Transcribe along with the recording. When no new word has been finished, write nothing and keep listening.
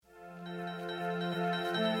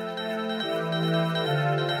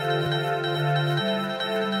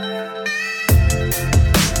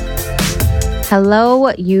Hello,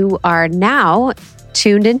 you are now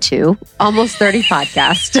tuned into Almost 30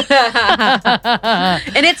 Podcast.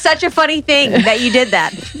 And it's such a funny thing that you did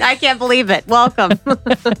that. I can't believe it. Welcome.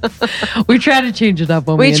 We try to change it up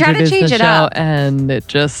when we try to introduce change the it show, up. And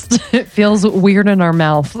it feels weird in our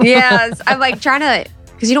mouth. Yes. I'm like trying to,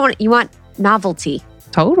 because you want novelty.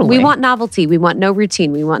 Totally. We want novelty. We want no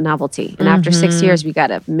routine. We want novelty. And after 6 years, we got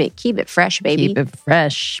to keep it fresh, baby. Keep it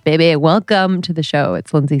fresh, baby. Welcome to the show.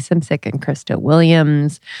 It's Lindsay Simsick and Krista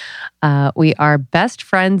Williams. We are best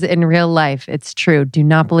friends in real life. It's true. Do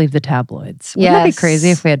not believe the tabloids. Wouldn't that be crazy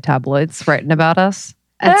if we had tabloids writing about us?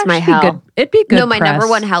 That's my hell. Good. It'd be good. No, my press. number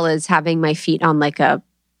one hell is having my feet on like a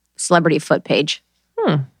celebrity foot page.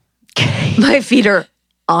 My feet are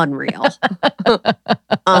unreal.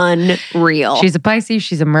 Unreal. She's a Pisces.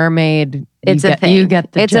 She's a mermaid. It's a thing. You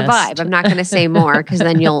get the It's gist. a vibe. I'm not going to say more because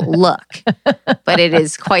then you'll look. But it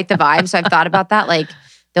is quite the vibe. So I've thought about that. Like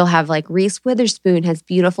they'll have like Reese Witherspoon has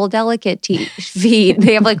beautiful, delicate feet.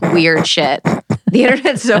 They have like weird shit. The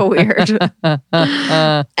internet's so weird.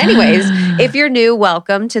 Anyways, if you're new,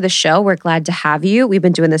 welcome to the show. We're glad to have you. We've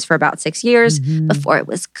been doing this for about 6 years before it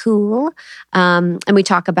was cool. And we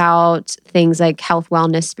talk about things like health,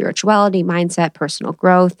 wellness, spirituality, mindset, personal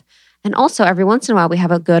growth. And also every once in a while, we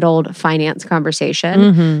have a good old finance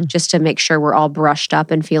conversation just to make sure we're all brushed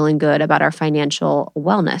up and feeling good about our financial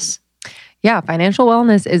wellness. Yeah, financial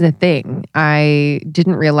wellness is a thing. I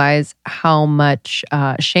didn't realize how much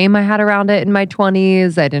shame I had around it in my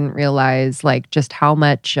 20s. I didn't realize like just how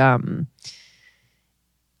much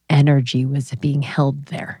energy was being held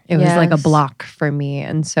there. It was like a block for me.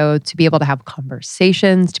 And so to be able to have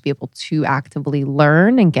conversations, to be able to actively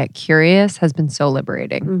learn and get curious has been so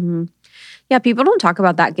liberating. Yeah, people don't talk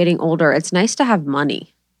about that getting older. It's nice to have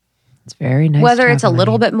money. It's very nice. Whether to it's a have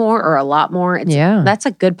little money. bit more or a lot more, that's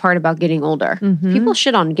a good part about getting older. People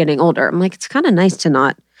shit on getting older. I'm like, it's kind of nice to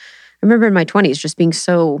not. I remember in my 20s just being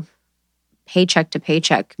so paycheck to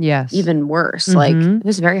paycheck. Yes. Even worse. Like it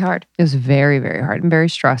was very hard. It was very, very hard and very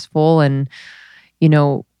stressful. And, you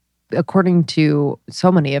know, according to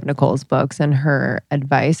so many of Nicole's books and her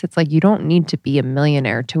advice, it's like you don't need to be a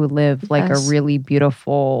millionaire to live like a really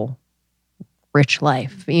beautiful, rich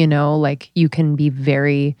life. You know, like you can be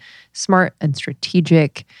very smart and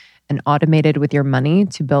strategic and automated with your money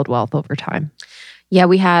to build wealth over time. Yeah,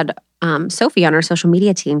 we had Sophie on our social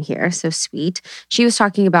media team here. So sweet. She was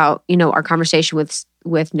talking about, you know, our conversation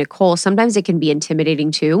with Nicole. Sometimes it can be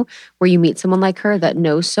intimidating too, where you meet someone like her that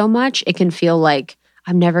knows so much. It can feel like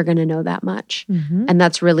I'm never going to know that much. And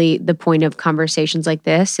that's really the point of conversations like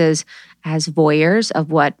this is as voyeurs of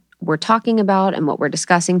what we're talking about and what we're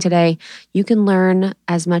discussing today, you can learn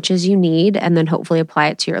as much as you need and then hopefully apply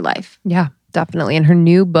it to your life. Yeah, definitely. In her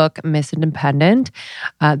new book, Miss Independent,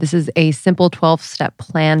 this is a simple 12-step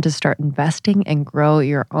plan to start investing and grow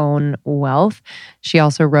your own wealth. She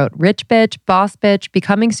also wrote Rich Bitch, Boss Bitch,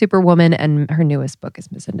 Becoming Superwoman, and her newest book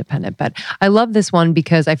is Miss Independent. But I love this one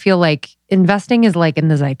because I feel like investing is like in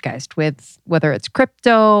the zeitgeist with whether it's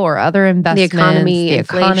crypto or other investments. The economy,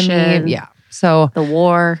 inflation. Yeah. So the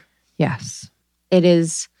war. Yes. It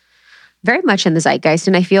is very much in the zeitgeist.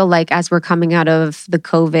 And I feel like as we're coming out of the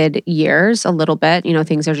COVID years a little bit, you know,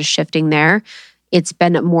 things are just shifting there. It's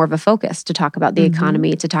been more of a focus to talk about the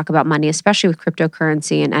economy, to talk about money, especially with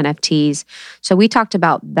cryptocurrency and NFTs. So we talked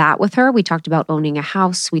about that with her. We talked about owning a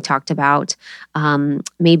house. We talked about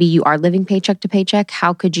maybe you are living paycheck to paycheck.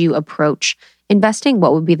 How could you approach investing?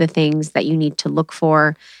 What would be the things that you need to look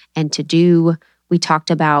for and to do? We talked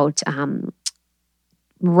about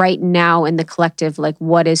right now in the collective, like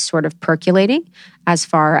what is sort of percolating as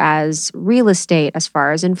far as real estate, as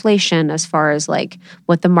far as inflation, as far as like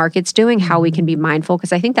what the market's doing, how we can be mindful.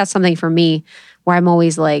 Because I think that's something for me where I'm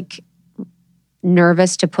always like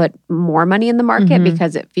nervous to put more money in the market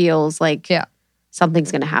because it feels like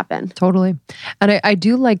something's going to happen. Totally. And I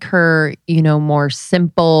do like her, you know, more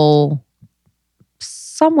simple,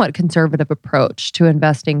 somewhat conservative approach to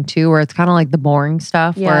investing too, where it's kind of like the boring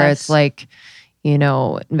stuff where it's like, you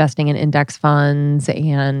know, investing in index funds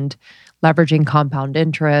and leveraging compound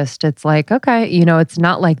interest. It's like, okay, you know, it's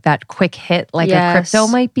not like that quick hit like a crypto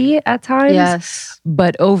might be at times. Yes.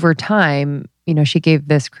 But over time, you know, she gave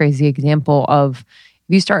this crazy example of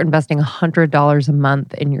if you start investing $100 a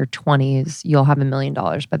month in your 20s, you'll have $1 million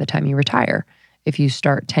by the time you retire. If you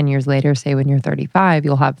start 10 years later, say when you're 35,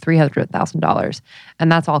 you'll have $300,000.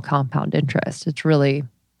 And that's all compound interest. It's really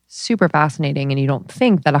super fascinating. And you don't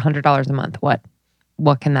think that $100 a month,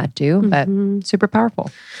 what can that do? But super powerful.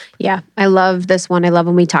 Yeah, I love this one. I love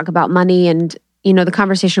when we talk about money and, you know, the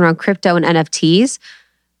conversation around crypto and NFTs.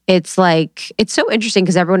 it's like, it's so interesting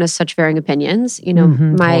because everyone has such varying opinions. You know,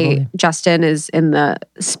 Totally. Justin is in the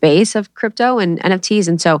space of crypto and NFTs.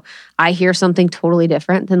 And so I hear something totally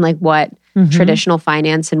different than like what traditional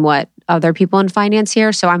finance and what other people in finance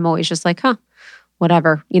hear. So I'm always just like,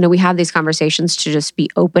 whatever. You know, we have these conversations to just be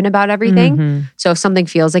open about everything. So if something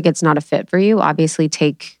feels like it's not a fit for you, obviously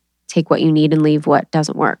take what you need and leave what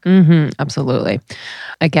doesn't work. Absolutely.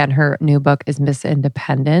 Again, her new book is Miss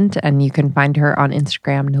Independent, and you can find her on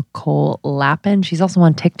Instagram, Nicole Lappin. She's also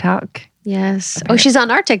on TikTok. Yes. Oh, she's on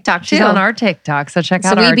our TikTok too. She's on our TikTok, so check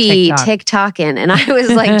out our So we be TikTok. TikToking, and I was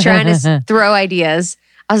like trying to throw ideas.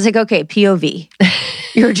 I was like, okay, POV.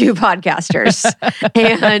 You're two podcasters.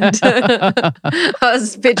 And I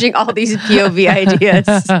was pitching all these POV ideas.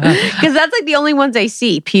 Because that's like the only ones I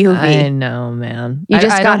see, POV. I know, man. You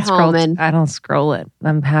just I got don't scroll, home and... I don't scroll it.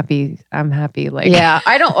 I'm happy. Like, yeah,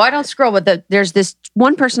 I don't scroll, but there's this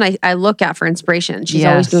one person I look at for inspiration. She's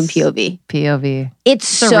always doing POV. POV.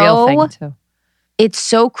 It's a real thing too. It's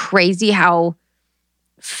so crazy how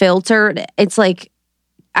filtered. It's like,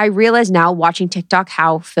 I realize now watching TikTok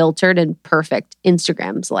how filtered and perfect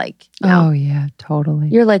Instagram's like. Now. Oh yeah, totally.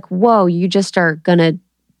 You're like, whoa, you just are gonna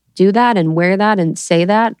do that and wear that and say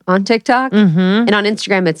that on TikTok. And on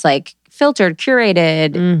Instagram, it's like filtered,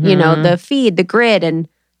 curated, you know, the feed, the grid, and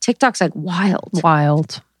TikTok's like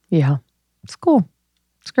wild. Yeah. It's cool.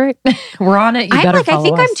 It's great. We're on it. You better follow I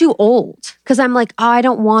think us. I'm too old because I'm like, I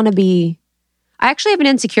don't want to be. I actually have an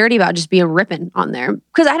insecurity about just being ripping on there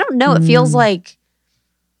because I don't know. It feels like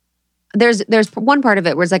there's one part of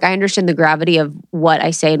it where it's like I understand the gravity of what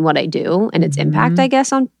I say and what I do and its impact, I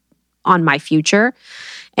guess, on my future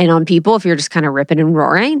and on people if you're just kind of ripping and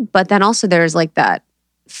roaring. But then also there's like that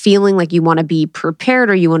feeling like you want to be prepared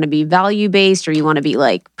or you want to be value-based or you want to be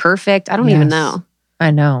like perfect. I don't even know.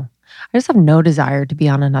 I know. I just have no desire to be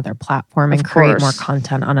on another platform and create more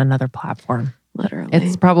content on another platform. Literally.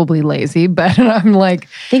 It's probably lazy, but I'm like,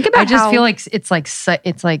 think about I just feel like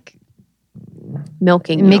it's like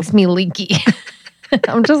milking. It makes me leaky.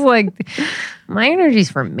 I'm just like, my energy's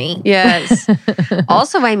for me. Yes.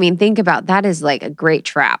 Also, I mean, think about that is like a great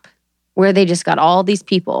trap where they just got all these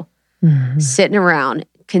people sitting around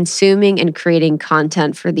consuming and creating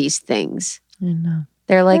content for these things. I know.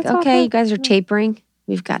 They're like, That's okay, awful. you guys are tapering.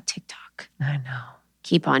 We've got TikTok. I know.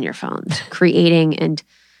 Keep on your phones, creating and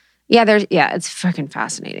it's freaking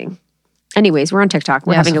fascinating. Anyways, we're on TikTok.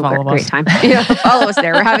 We're having a great time. Yeah, follow us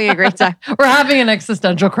there. We're having a great time. We're having an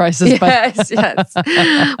existential crisis. Yes.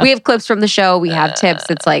 We have clips from the show. We have tips.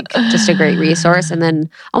 It's like just a great resource. And then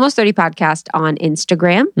Almost 30 Podcast on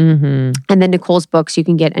Instagram. And then Nicole's books you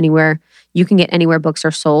can get anywhere. You can get anywhere books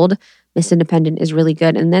are sold. Miss Independent is really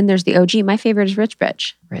good. And then there's the OG. My favorite is Rich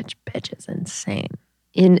Bitch. Rich Bitch is insane.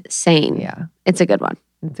 Insane. Yeah. It's a good one.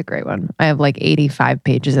 It's a great one. I have like 85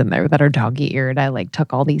 pages in there that are dog-eared. I like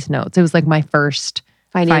took all these notes. It was like my first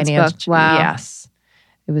finance book. Wow. Yes.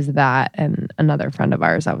 It was that and another friend of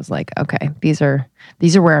ours. I was like, okay, these are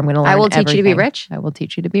where I'm going to learn I Will Teach You to Be everything. Rich. I Will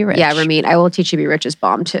Teach You to Be Rich. Yeah, Ramit, I Will Teach You to Be Rich is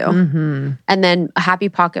bomb too. And then A Happy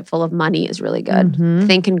Pocket Full of Money is really good.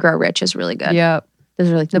 Think and Grow Rich is really good. Yep.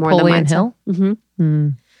 Those are like Napoleon Hill.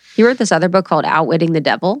 He wrote this other book called Outwitting the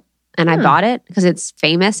Devil. And I bought it because it's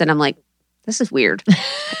famous. And I'm like, this is weird.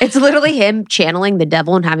 It's literally him channeling the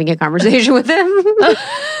devil and having a conversation with him.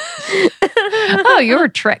 Oh, you were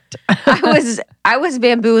tricked. I was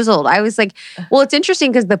bamboozled. I was like, well, it's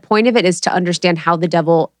interesting because the point of it is to understand how the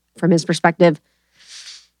devil, from his perspective,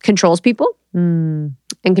 controls people and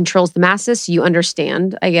controls the masses. So you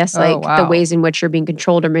understand, I guess, like the ways in which you're being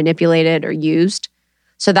controlled or manipulated or used.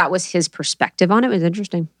 So that was his perspective on it. It was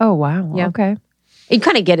interesting. Oh, wow. Yeah. Okay. You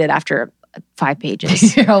kind of get it after 5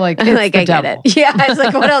 pages. You're like, it's like, the I get devil. it. Yeah, I was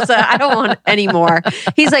like, what else? I don't want any more.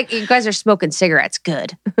 He's like, you guys are smoking cigarettes.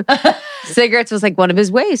 Good. Cigarettes was like one of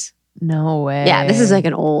his ways. No way. Yeah, this is like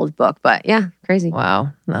an old book, but yeah, crazy.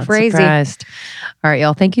 Wow. Not Crazy. surprised. All right,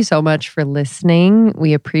 y'all. Thank you so much for listening.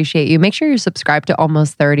 We appreciate you. Make sure you subscribe to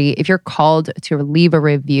Almost 30. If you're called to leave a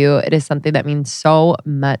review, it is something that means so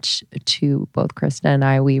much to both Krista and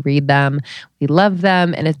I. We read them, we love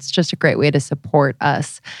them, and it's just a great way to support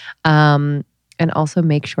us. And also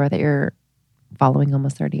make sure that you're following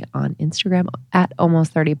Almost 30 on Instagram at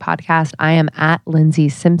Almost 30 Podcast. I am at Lindsay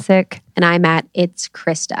Simsick. And I'm at It's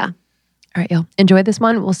Krista. All right, y'all. Enjoy this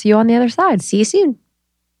one. We'll see you on the other side. See you soon.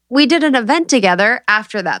 We did an event together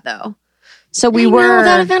after that, though. So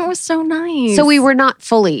that event was so nice. So we were not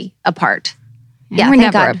fully apart. Yeah, we're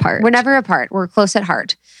thank never God. apart. We're never apart. We're close at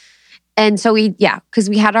heart. And so because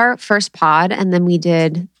we had our first pod and then we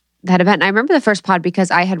did that event. And I remember the first pod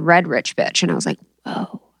because I had read Rich Bitch and I was like,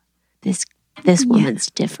 whoa, this This woman's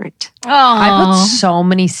different. I put so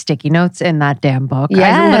many sticky notes in that damn book. I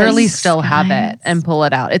Yes. literally still have it and pull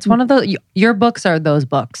it out. It's one of the, your books are those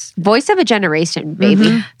books. Voice of a generation,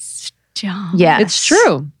 baby. Stop. Yes. It's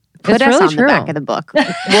true. Put it's us really on true. the back of the book.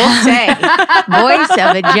 We'll say, voice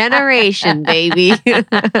of a generation, baby.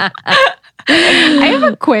 I have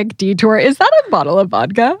a quick detour. Is that a bottle of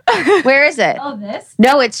vodka? Where is it? Oh, this?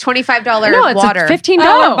 No, it's $25 No, it's water. a $15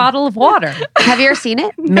 bottle of water. Have you ever seen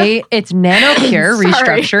it? It's nano pure,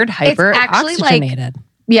 Sorry. restructured, hyper actually like- oxygenated.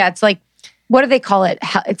 Yeah, it's like, what do they call it?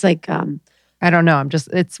 It's like, I don't know.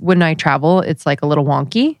 It's when I travel, it's like a little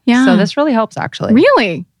wonky. Yeah. So this really helps actually.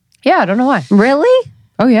 Really? Yeah, I don't know why. really?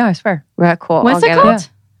 Oh yeah, I swear. Right, cool. What's I'll it get called?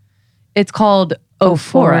 It's called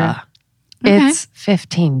Ophora. Okay. It's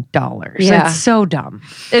 $15. Yeah. It's so dumb.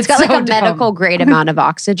 It's got like so a dumb. medical grade amount of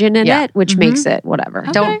oxygen in Yeah. it, which makes it whatever.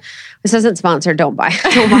 Okay. Don't. This isn't sponsored. Don't buy.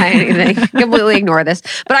 Don't buy anything. Completely ignore this.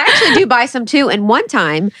 But I actually do buy some too. And one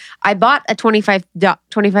time I bought a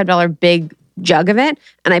 $25 big jug of it,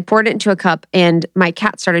 and I poured it into a cup, and my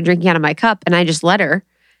cat started drinking out of my cup, and I just let her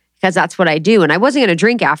because that's what I do. And I wasn't going to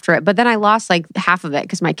drink after it, but then I lost like half of it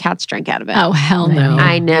because my cats drank out of it. Oh, hell no.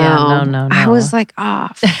 I know. Yeah, no. I was like, oh,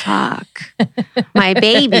 fuck. My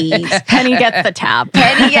babies. Penny gets the tap.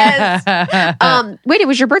 Penny, yes. Wait, it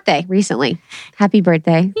was your birthday recently. Happy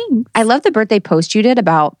birthday. Thanks. I love the birthday post you did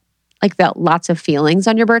about like the lots of feelings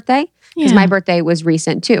on your birthday. Because Yeah. my birthday was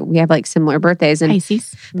recent too. We have like similar birthdays and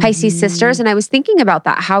Pisces. sisters. And I was thinking about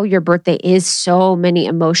that, how your birthday is so many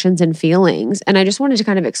emotions and feelings. And I just wanted to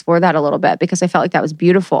kind of explore that a little bit because I felt like that was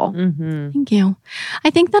beautiful. Mm-hmm. Thank you. I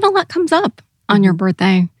think that a lot comes up on your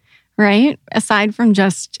birthday, right? Aside from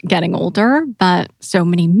just getting older, but so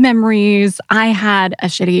many memories. I had a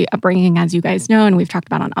shitty upbringing, as you guys know, and we've talked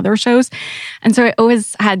about on other shows. And so I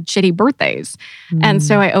always had shitty birthdays. And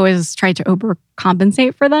so I always tried to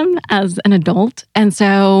overcompensate for them as an adult. And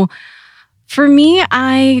so for me,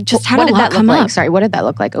 I just had What a did lot that look come like? up. Sorry, what did that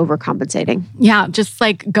look like? Overcompensating. Yeah, just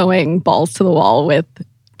like going balls to the wall with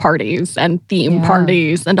parties and theme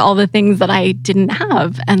parties and all the things that I didn't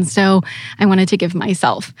have. And so I wanted to give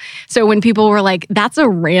myself. So when people were like, that's a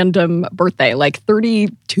random birthday, like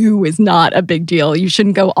 32 is not a big deal. You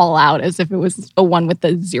shouldn't go all out as if it was a one with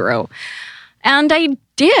a zero. And I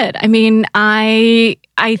did. I mean, I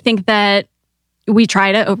think that we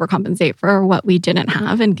try to overcompensate for what we didn't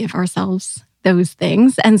have and give ourselves those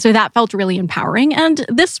things. And so that felt really empowering. And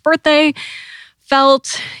this birthday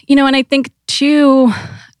felt, and I think too,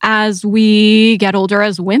 as we get older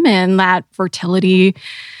as women, that fertility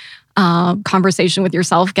conversation with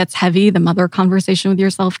yourself gets heavy. The mother conversation with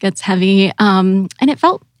yourself gets heavy. And it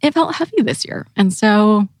felt heavy this year. And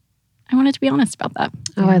so I wanted to be honest about that.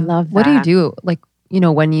 Oh, I love that. What do you do? Like,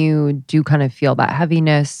 when you do kind of feel that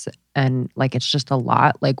heaviness and like it's just a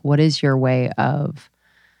lot, like what is your way of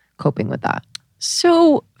coping with that?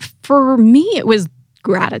 So for me, it was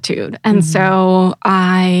gratitude. And so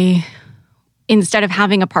instead of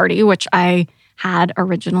having a party, which I had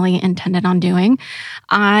originally intended on doing,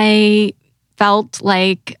 I felt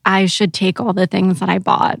like I should take all the things that I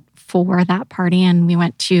bought for that party. And we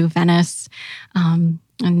went to Venice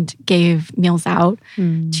and gave meals out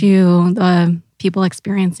to the people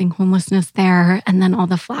experiencing homelessness there. And then all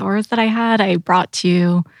the flowers that I had, I brought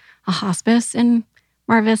to a hospice in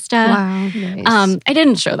Mar Vista. Wow. Nice. I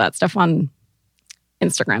didn't show that stuff on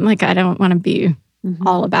Instagram. Like, I don't want to be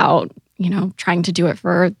all about, trying to do it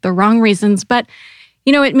for the wrong reasons. But,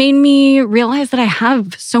 it made me realize that I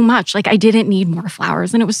have so much. Like, I didn't need more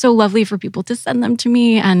flowers. And it was so lovely for people to send them to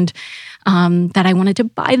me and that I wanted to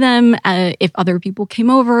buy them if other people came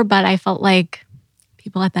over. But I felt like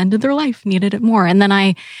people at the end of their life needed it more. And then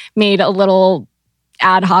I made a little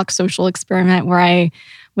ad hoc social experiment where I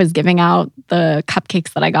was giving out the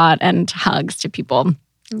cupcakes that I got and hugs to people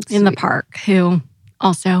in the park who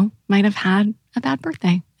also might have had a bad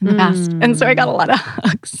birthday in the past. And so I got a lot of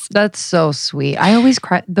hugs. That's so sweet. I always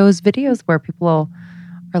cry those videos where people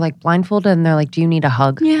are like blindfolded and they're like, "Do you need a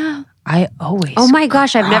hug?" Yeah. I always. Oh my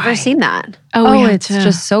gosh, I've never cry. seen that. Oh, yeah, it's too.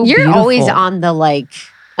 just so. You're beautiful. always on the like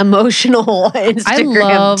emotional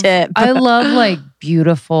Instagram tip. I love like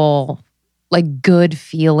beautiful, like good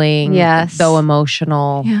feeling, Yes. though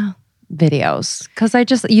emotional Yeah. videos. Because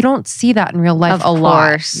you don't see that in real life Of a lot.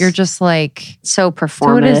 course. You're just like, So so it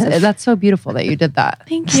performative. is. That's so beautiful that you did that.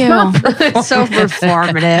 Thank you. It's so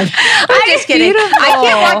performative. I'm just kidding. I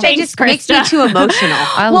can't watch it. It Thanks, just makes me Krista. too emotional.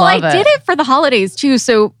 I Well, love I did it for the holidays too.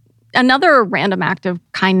 So another random act of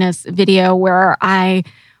kindness video where I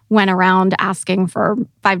went around asking for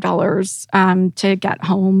 $5 to get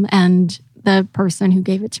home, and the person who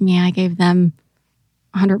gave it to me, I gave them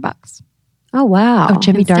 $100. Oh wow. Oh,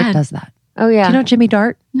 Jimmy Dart Instead. does that. Oh, Do yeah. you know Jimmy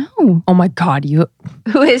Dart? No. Oh my God, you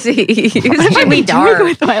Who is he? Who's What am I Jimmy doing Dart?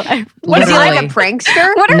 with my life? Was he like a Literally.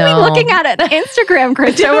 prankster? What are No. we looking at Instagram,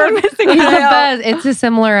 Krista? We're missing He's the out. best. It's a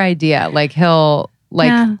similar idea. Like he'll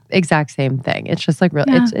Yeah. exact same thing. It's just like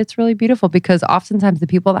Yeah. it's really beautiful because oftentimes the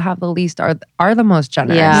people that have the least are the most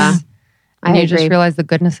generous. Yeah. And I you just agree. realize the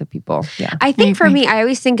goodness of people. Yeah. I think for agree. me, I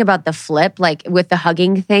always think about the flip, like with the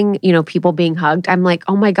hugging thing, people being hugged. I'm like,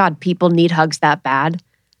 oh my God, people need hugs that bad.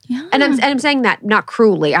 Yeah. And I'm saying that not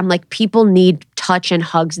cruelly. I'm like, people need touch and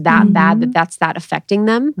hugs that bad that's that affecting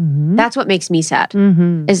them. Mm-hmm. That's what makes me sad.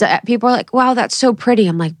 Mm-hmm. Is that people are like, wow, that's so pretty.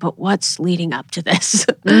 I'm like, but what's leading up to this?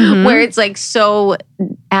 Mhm. Where it's like so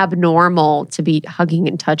abnormal to be hugging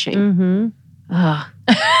and touching. Mm-hmm. Ugh.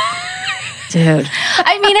 Dude.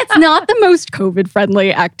 I mean, it's not the most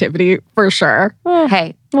COVID-friendly activity for sure.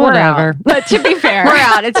 Hey, we're Whatever. out. But to be fair, We're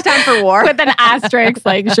out. It's time for war. with an asterisk,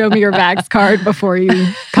 like show me your Vax card before you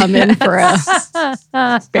come in for a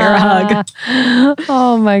bear hug.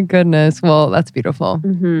 Oh my goodness. Well, that's beautiful.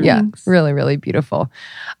 Mhm. Yeah, Thanks. really, really beautiful.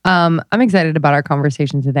 I'm excited about our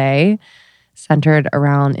conversation today, centered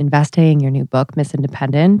around investing, your new book, Miss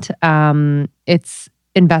Independent. It's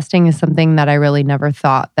investing is something that I really never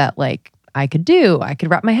thought that like I could do. I could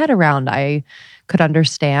wrap my head around. I could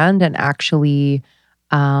understand and actually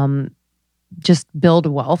just build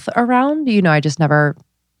wealth around. I just never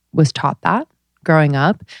was taught that growing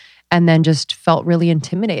up. And then just felt really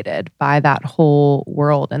intimidated by that whole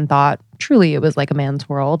world and thought truly it was like a man's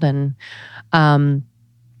world. And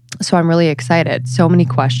so I'm really excited. So many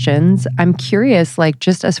questions. I'm curious, like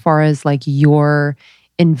just as far as like your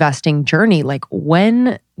investing journey, like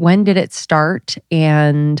when did it start?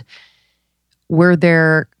 And were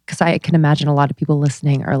there, because I can imagine a lot of people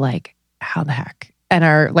listening are like, how the heck? And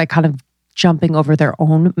are like kind of jumping over their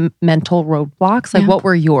own mental roadblocks. Like, Yeah. what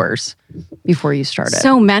were yours before you started?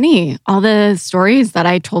 So many. All the stories that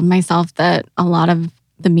I told myself that a lot of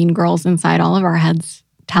the mean girls inside all of our heads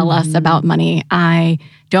tell us about money. I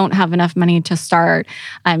don't have enough money to start.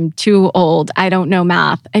 I'm too old. I don't know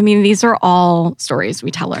math. I mean, these are all stories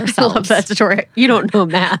we tell I ourselves. love that story. You don't know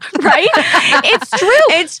math. Right? It's true.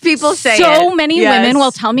 It's people say so it. many Yes. women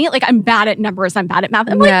will tell me, like, I'm bad at numbers, I'm bad at math.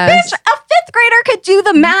 I'm like, Yes. bitch, a fifth grader could do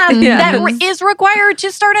the math Yes. that is required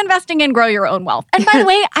to start investing and grow your own wealth. And by the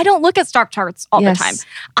way, I don't look at stock charts all Yes. the time.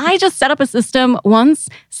 I just set up a system once,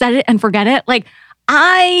 set it and forget it. Like,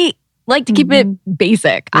 I like to keep it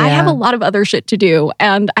basic. I have a lot of other shit to do.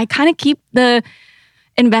 And I kind of keep the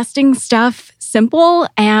investing stuff simple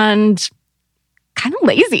and kind of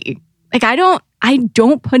lazy. Like I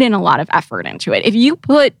don't put in a lot of effort into it. If you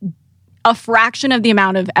put a fraction of the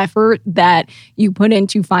amount of effort that you put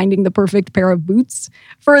into finding the perfect pair of boots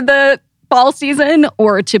for the fall season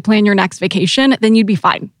or to plan your next vacation, then you'd be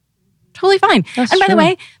fine. Totally fine. That's and by the true.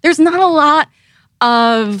 way, there's not a lot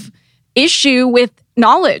of issue with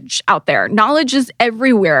knowledge out there. Knowledge is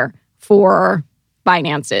everywhere for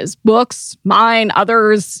finances, books, mine,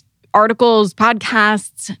 others, articles,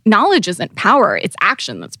 podcasts. Knowledge isn't power. It's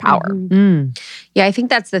action that's power. Mm. Yeah, I think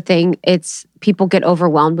that's the thing. It's people get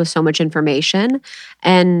overwhelmed with so much information.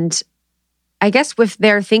 And I guess if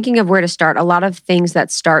they're thinking of where to start, a lot of things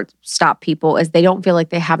that stop people is they don't feel like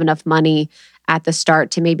they have enough money at the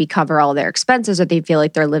start to maybe cover all their expenses, or they feel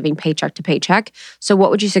like they're living paycheck to paycheck. So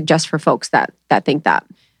what would you suggest for folks that think that?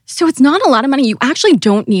 So it's not a lot of money. You actually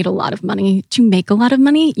don't need a lot of money to make a lot of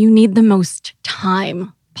money. You need the most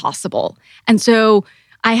time possible. And so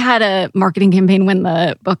I had a marketing campaign when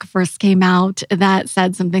the book first came out that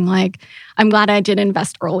said something like, I'm glad I did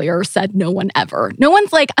invest earlier, said no one ever. No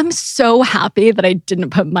one's like, I'm so happy that I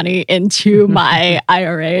didn't put money into my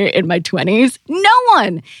IRA in my 20s. No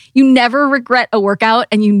one. You never regret a workout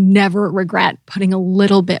and you never regret putting a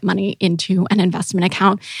little bit money into an investment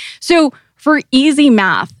account. So for easy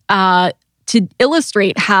math, to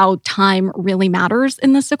illustrate how time really matters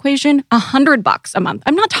in this equation, $100 a month.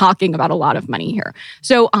 I'm not talking about a lot of money here.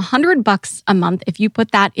 So $100 a month, if you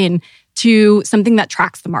put that into something that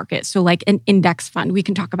tracks the market, so like an index fund, we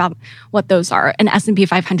can talk about what those are. An S&P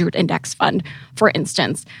 500 index fund, for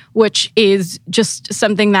instance, which is just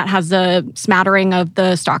something that has a smattering of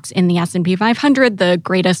the stocks in the S&P 500, the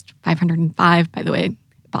greatest 505, by the way, it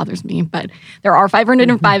bothers me, but there are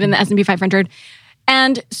 505 in the S&P 500.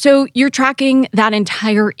 And so you're tracking that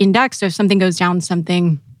entire index. So if something goes down,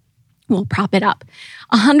 something will prop it up.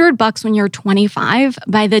 $100 when you're 25,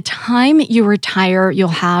 by the time you retire, you'll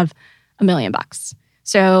have $1 million.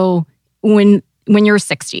 So when you're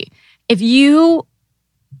 60, if you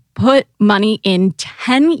put money in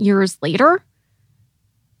 10 years later,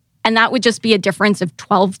 and that would just be a difference of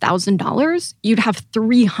 $12,000, you'd have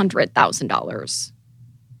 $300,000.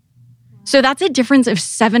 So that's a difference of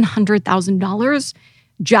 $700,000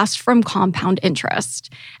 just from compound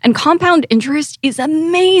interest. And compound interest is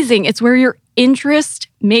amazing. It's where your interest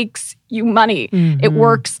makes you money. It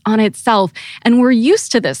works on itself. And we're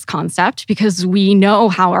used to this concept because we know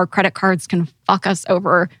how our credit cards can fuck us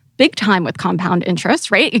over big time with compound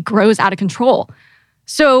interest, right? It grows out of control.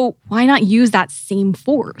 So why not use that same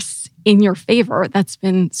force in your favor that's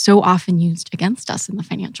been so often used against us in the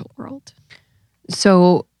financial world?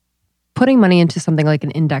 So putting money into something like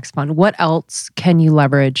an index fund, what else can you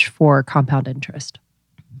leverage for compound interest?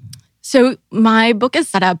 So my book is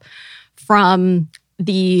set up from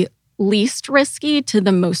the least risky to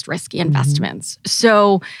the most risky investments.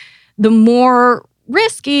 So the more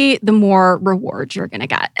risky, the more rewards you're going to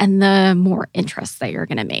get and the more interest that you're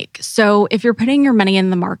going to make. So if you're putting your money in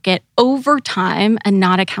the market over time and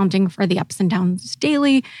not accounting for the ups and downs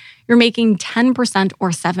daily, you're making 10% or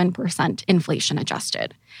 7% inflation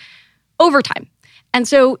adjusted over time. And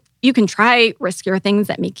so you can try riskier things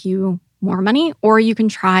that make you more money, or you can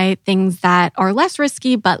try things that are less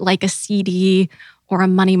risky, but like a CD or a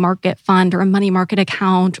money market fund or a money market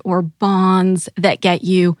account or bonds that get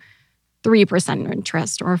you 3%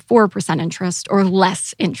 interest or 4% interest or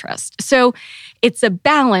less interest. So it's a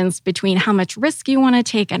balance between how much risk you want to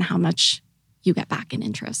take and how much you get back in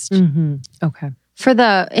interest. Okay. For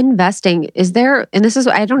the investing, is there, and this is,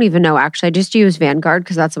 I don't even know actually, I just use Vanguard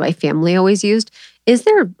because that's what my family always used. Is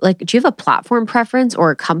there like, do you have a platform preference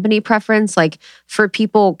or a company preference? Like for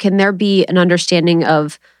people, can there be an understanding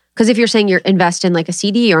of, because if you're saying you're invest in like a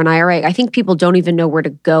CD or an IRA, I think people don't even know where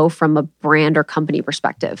to go from a brand or company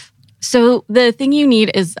perspective. So the thing you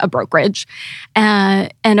need is a brokerage.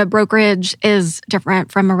 And a brokerage is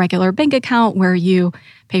different from a regular bank account where you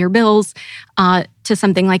pay your bills to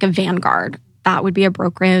something like a Vanguard. That would be a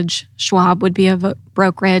brokerage. Schwab would be a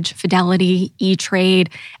brokerage. Fidelity,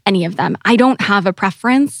 E-Trade, any of them. I don't have a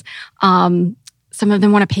preference. Some of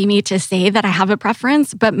them want to pay me to say that I have a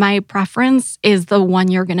preference, but my preference is the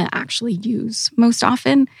one you're going to actually use most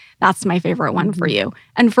often. That's my favorite one for you.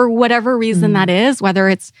 And for whatever reason that is, whether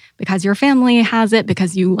it's because your family has it,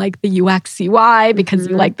 because you like the UX UI, because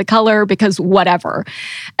you like the color, because whatever.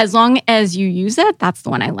 As long as you use it, that's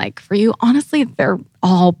the one I like for you. Honestly, they're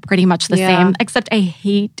all pretty much the same, except I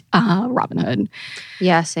hate Robinhood.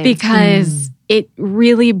 Yeah, same. Because it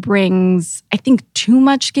really brings, I think, too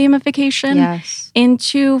much gamification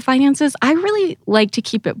into finances. I really like to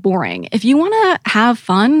keep it boring. If you want to have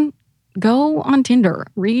fun, go on Tinder,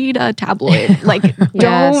 read a tabloid. Like,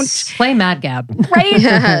 don't play Mad Gab,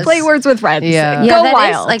 right? Play Words with Friends. Yeah, go that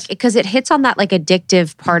wild. is like, because it hits on that like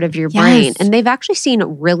addictive part of your brain, and they've actually seen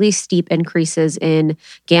really steep increases in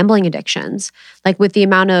gambling addictions. Like with the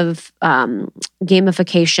amount of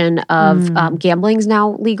gamification of gambling's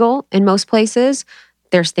now legal in most places.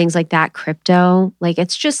 There's things like that, crypto. Like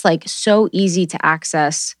it's just like so easy to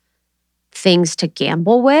access things to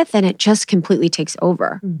gamble with, and it just completely takes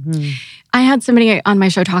over. I had somebody on my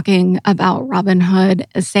show talking about Robinhood,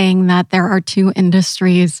 saying that there are two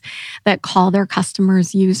industries that call their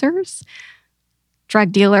customers users: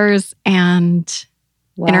 drug dealers and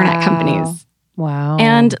internet companies. Wow.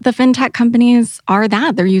 And the fintech companies are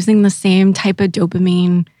that. They're using the same type of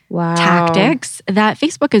dopamine tactics that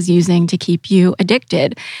Facebook is using to keep you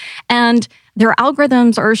addicted. And their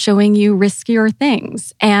algorithms are showing you riskier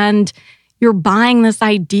things. And you're buying this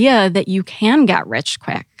idea that you can get rich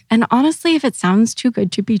quick. And honestly, if it sounds too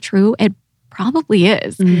good to be true, it probably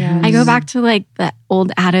is. I go back to like the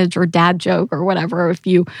old adage or dad joke or whatever, if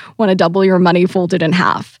you want to double your money, fold it in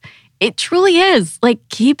half. It truly is. Like,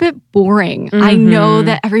 keep it boring. I know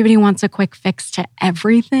that everybody wants a quick fix to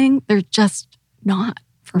everything. They're just not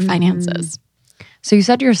for finances. So you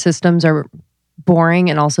said your systems are boring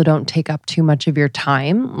and also don't take up too much of your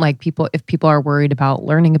time. Like if people are worried about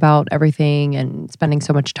learning about everything and spending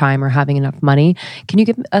so much time or having enough money, can you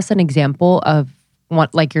give us an example of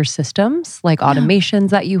what, like your systems, like automations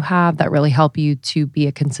that you have that really help you to be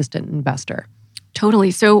a consistent investor? Totally.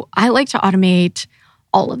 So I like to automate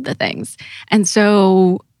all of the things. And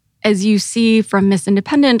so as you see from Miss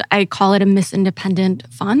Independent, I call it a Miss Independent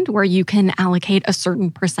fund where you can allocate a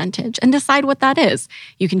certain percentage and decide what that is.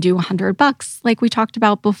 You can do $100 like we talked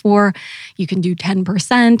about before. You can do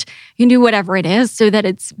 10%. You can do whatever it is so that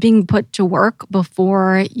it's being put to work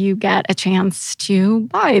before you get a chance to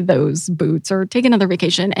buy those boots or take another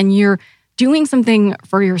vacation. And you're doing something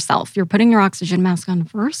for yourself. You're putting your oxygen mask on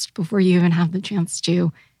first before you even have the chance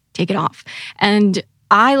to take it off. And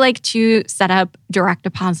I like to set up direct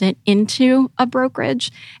deposit into a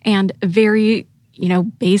brokerage and a very,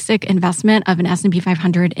 basic investment of an S&P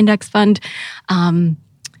 500 index fund.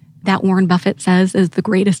 that Warren Buffett says is the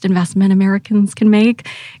greatest investment Americans can make.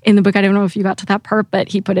 In the book, I don't know if you got to that part, but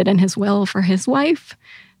he put it in his will for his wife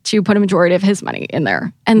to put a majority of his money in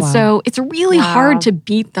there. And so it's really hard to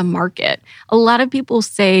beat the market. A lot of people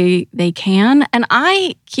say they can, and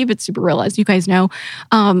I keep it super real, as you guys know.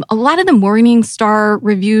 A lot of the Morningstar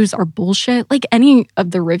reviews are bullshit, like any of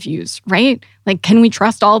the reviews, right? Like, can we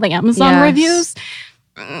trust all the Amazon reviews?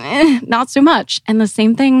 Not so much. And the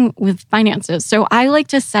same thing with finances. So I like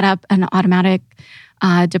to set up an automatic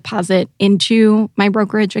deposit into my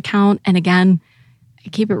brokerage account. And again, I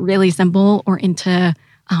keep it really simple, or into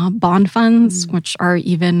bond funds, which are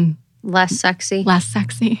even less sexy. So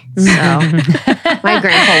my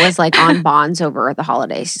grandpa was like on bonds over the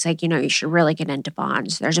holidays. He's like, you should really get into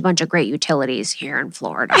bonds. There's a bunch of great utilities here in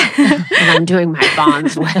Florida and I'm doing my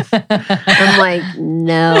bonds with. I'm like,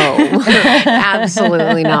 no,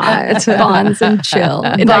 absolutely not. Bonds and chill.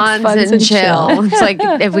 Bonds and chill. It's like,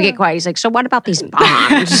 if we get quiet, he's like, so what about these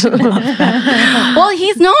bonds? Well,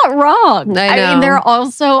 he's not wrong. I mean, there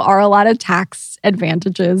also are a lot of tax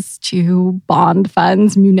advantages to bond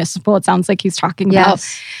funds, municipal. It sounds like he's talking about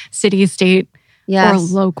city, state, or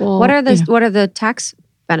local. What are the tax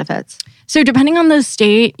benefits? So depending on the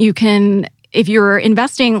state, you can, if you're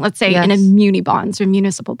investing, let's say in a muni bond, so a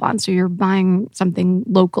municipal bond, so you're buying something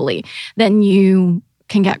locally, then you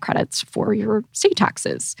can get credits for your state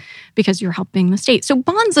taxes because you're helping the state. So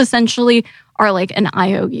bonds essentially are like an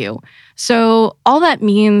IOU. So all that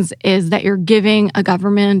means is that you're giving a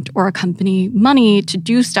government or a company money to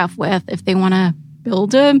do stuff with if they want to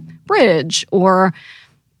build a bridge, or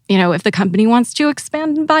if the company wants to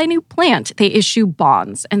expand and buy a new plant, they issue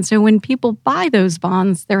bonds. And so when people buy those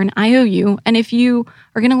bonds, they're an IOU. And if you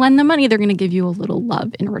are going to lend them money, they're going to give you a little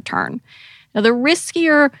love in return. Now, the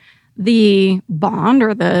riskier the bond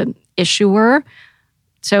or the issuer,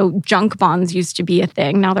 so junk bonds used to be a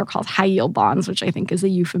thing. Now they're called high yield bonds, which I think is a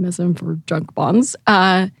euphemism for junk bonds,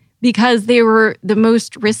 because they were the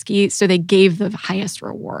most risky, so they gave the highest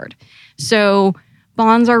reward. So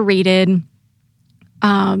bonds are rated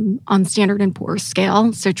on Standard & Poor's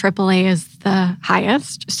scale. So AAA is the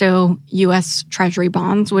highest. So U.S. Treasury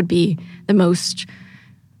bonds would be the most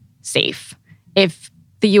safe. If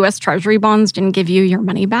the U.S. Treasury bonds didn't give you your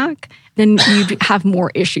money back, then you'd have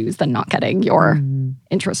more issues than not getting your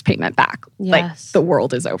interest payment back. Yes. Like, the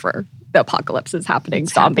world is over. The apocalypse is happening.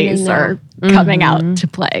 Zombies are coming out to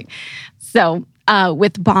play. So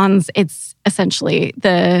with bonds, it's essentially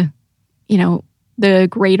the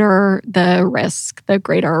greater the risk, the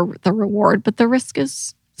greater the reward. But the risk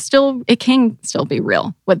is still, it can still be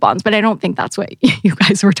real with bonds. But I don't think that's what you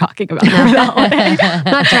guys were talking about. I'm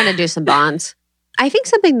not trying to do some bonds. I think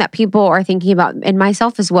something that people are thinking about, and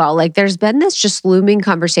myself as well, like there's been this just looming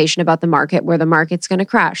conversation about the market where the market's going to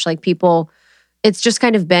crash. Like people, it's just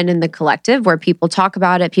kind of been in the collective where people talk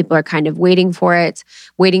about it. People are kind of waiting for it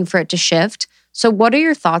to shift. So what are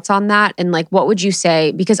your thoughts on that? And like, what would you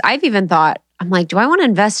say? Because I've even thought, I'm like, do I want to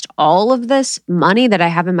invest all of this money that I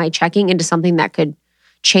have in my checking into something that could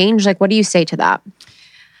change? Like, what do you say to that?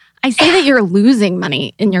 I say that you're losing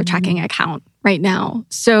money in your checking account right now.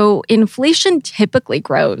 So inflation typically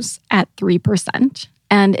grows at 3%.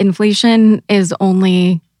 And inflation is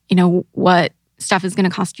only, what stuff is going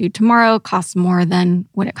to cost you tomorrow costs more than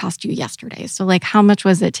what it cost you yesterday. So like, how much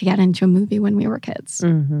was it to get into a movie when we were kids?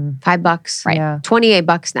 $5. Right. Yeah.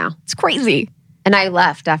 $28 now. It's crazy. And I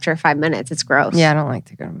left after 5 minutes. It's gross. Yeah, I don't like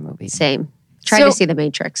to go to movies. Same. Tried to see The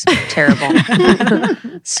Matrix. Terrible.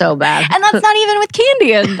 So bad. And that's not even with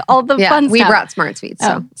candy and all the fun stuff. We brought Smart Sweets,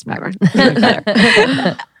 so whatever.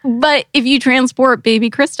 But if you transport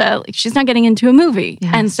baby Krista, like, she's not getting into a movie.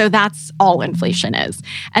 Yes. And so that's all inflation is.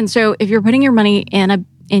 And so if you're putting your money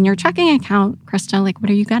in your checking account, Krista, like,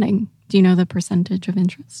 what are you getting? Do you know the percentage of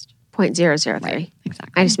interest? 0.003. Right,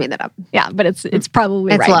 exactly. I just made that up. Yeah, but it's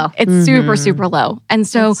probably it's right. Low. It's super, super low. And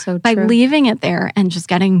so by true. leaving it there and just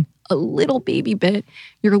getting a little baby bit,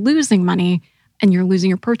 you're losing money and you're losing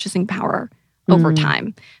your purchasing power over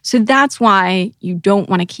time. So that's why you don't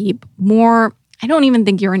want to keep more. I don't even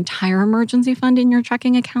think your entire emergency fund in your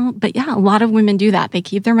checking account. But yeah, a lot of women do that. They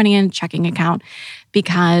keep their money in a checking account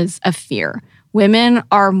because of fear. Women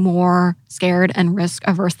are more scared and risk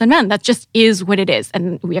averse than men. That just is what it is.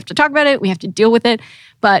 And we have to talk about it. We have to deal with it.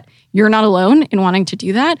 But you're not alone in wanting to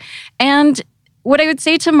do that. And what I would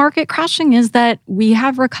say to market crashing is that we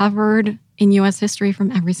have recovered in U.S. history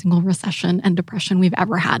from every single recession and depression we've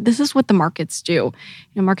ever had. This is what the markets do.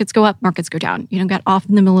 Markets go up, markets go down. You don't get off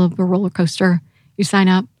in the middle of a roller coaster. You sign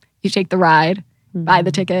up, you take the ride, buy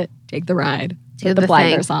the ticket, take the ride, put the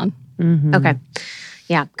blinders on. Okay.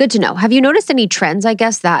 Yeah, good to know. Have you noticed any trends, I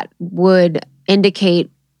guess, that would indicate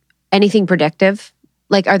anything predictive?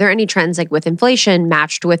 Like, are there any trends like with inflation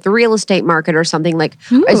matched with the real estate market or something? Like,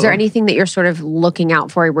 is there anything that you're sort of looking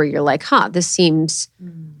out for where you're like, this seems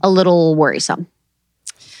a little worrisome?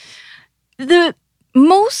 The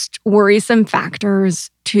most worrisome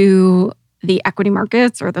factors to the equity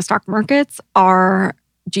markets or the stock markets are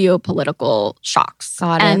geopolitical shocks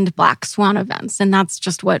and black swan events. And that's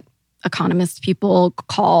just what economist people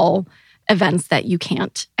call events that you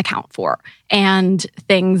can't account for, and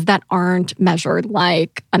things that aren't measured,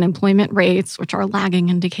 like unemployment rates, which are lagging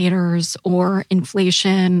indicators, or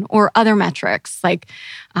inflation, or other metrics like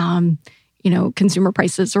consumer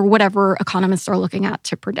prices, or whatever economists are looking at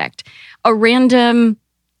to predict. A random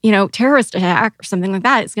terrorist attack or something like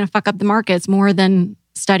that is going to fuck up the markets more than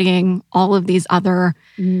studying all of these other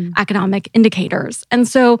economic indicators. And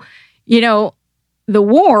so, the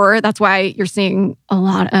war, that's why you're seeing a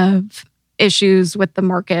lot of issues with the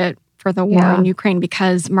market for the war in Ukraine,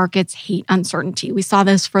 because markets hate uncertainty. We saw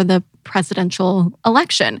this for the presidential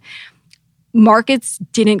election. Markets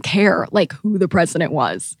didn't care like who the president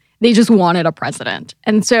was. They just wanted a president.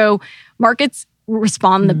 And so markets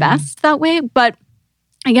respond the best that way. But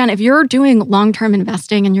again, if you're doing long-term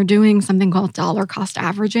investing and you're doing something called dollar cost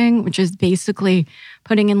averaging, which is basically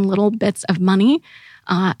putting in little bits of money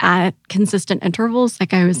at consistent intervals,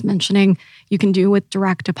 like I was mentioning, you can do with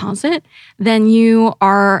direct deposit, then you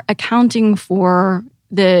are accounting for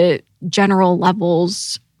the general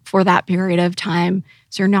levels for that period of time.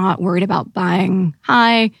 So you're not worried about buying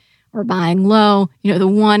high or buying low. The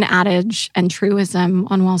one adage and truism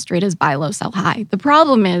on Wall Street is buy low, sell high. The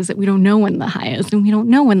problem is that we don't know when the high is and we don't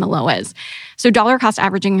know when the low is. So dollar cost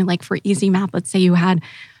averaging, like for easy math, let's say you had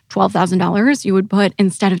 $12,000, you would put,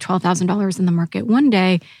 instead of $12,000 in the market one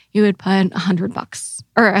day, you would put $100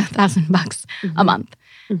 or $1,000 a month.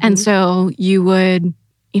 And so you would,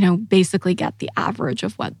 basically get the average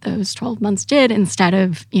of what those 12 months did instead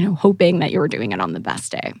of, hoping that you were doing it on the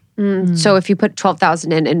best day. So if you put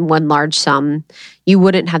 $12,000 in one large sum, you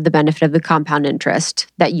wouldn't have the benefit of the compound interest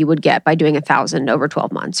that you would get by doing $1,000 over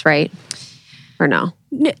 12 months, right? Or no?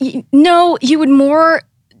 No, you would more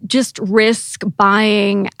just risk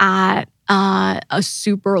buying at a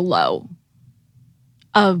super low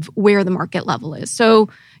of where the market level is. So,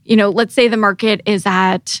 let's say the market is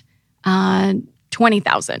at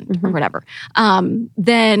 20,000 or whatever.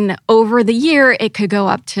 Then over the year, it could go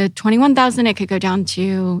up to 21,000. It could go down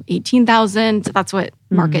to 18,000. So that's what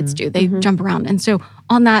markets do. They jump around. And so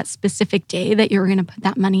on that specific day that you're going to put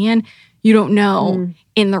that money in, you don't know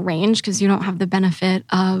in the range because you don't have the benefit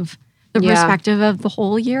of the perspective of the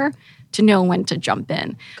whole year to know when to jump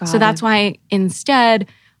in. So that's why instead,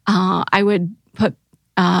 I would put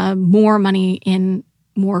more money in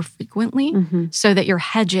more frequently so that you're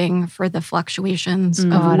hedging for the fluctuations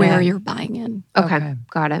of where you're buying in. Okay,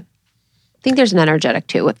 got it. I think there's an energetic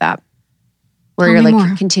too with that, where you're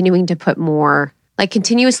like continuing to put more, like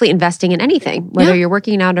continuously investing in anything, whether you're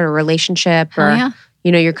working out in a relationship or,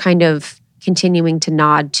 you're kind of continuing to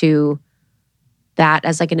nod to that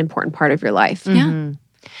as like an important part of your life. Yeah,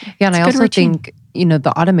 and I also think,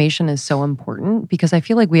 the automation is so important because I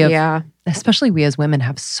feel like we have, especially we as women,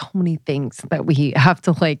 have so many things that we have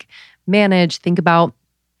to like manage, think about.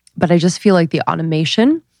 But I just feel like the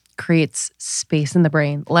automation creates space in the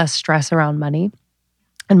brain, less stress around money,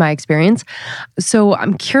 in my experience. So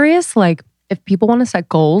I'm curious, like, if people want to set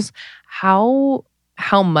goals, how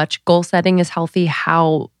much goal setting is healthy?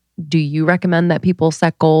 How do you recommend that people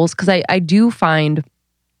set goals? Because I do find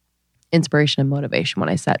inspiration and motivation when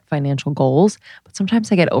I set financial goals, but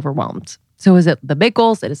sometimes I get overwhelmed. So is it the big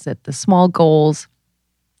goals? Is it the small goals?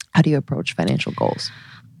 How do you approach financial goals?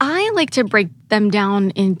 I like to break them down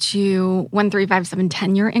into 1, 3, 5, 7,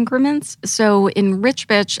 10-year increments. So in Rich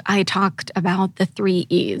Bitch, I talked about the 3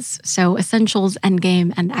 E's. So essentials,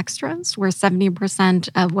 endgame, and extras, where 70%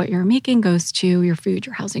 of what you're making goes to your food,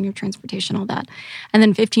 your housing, your transportation, all that. And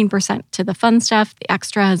then 15% to the fun stuff, the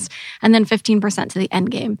extras, and then 15% to the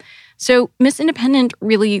endgame. So Miss Independent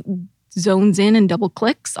really zones in and double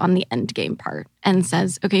clicks on the end game part and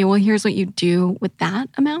says, okay, well, here's what you do with that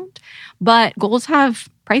amount. But goals have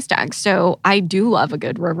price tags. So I do love a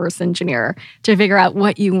good reverse engineer to figure out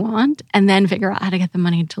what you want and then figure out how to get the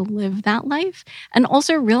money to live that life. And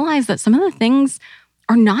also realize that some of the things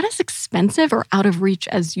are not as expensive or out of reach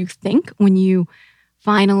as you think when you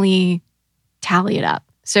finally tally it up.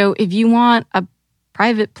 So if you want a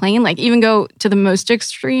private plane, like even go to the most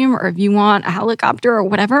extreme, or if you want a helicopter or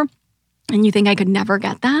whatever, and you think I could never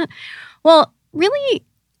get that, well, really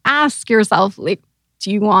ask yourself, like, do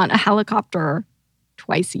you want a helicopter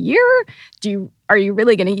twice a year? Are you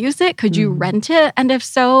really going to use it? Could you rent it? And if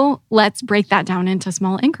so, let's break that down into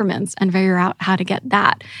small increments and figure out how to get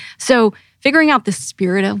that. So figuring out the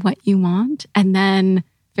spirit of what you want and then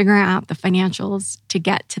figuring out the financials to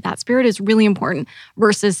get to that spirit is really important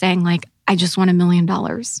versus saying like, I just want $1 million.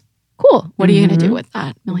 Cool. What are you going to do with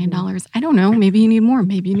that $1 million? I don't know. Maybe you need more.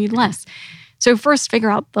 Maybe you need less. So first,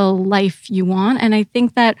 figure out the life you want. And I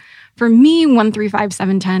think that for me, 1, 3, 5,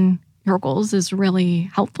 7, 10 your goals is really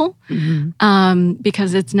helpful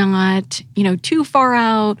because it's not, too far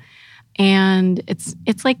out, and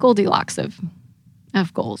it's like Goldilocks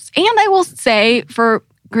of goals. And I will say for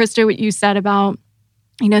Krista, what you said about,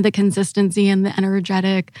 the consistency and the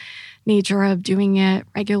energetic nature of doing it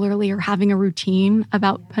regularly or having a routine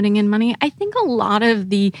about putting in money. I think a lot of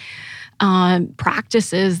the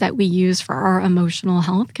practices that we use for our emotional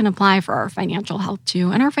health can apply for our financial health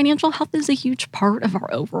too. And our financial health is a huge part of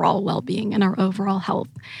our overall well-being and our overall health.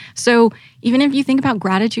 So even if you think about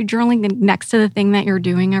gratitude journaling next to the thing that you're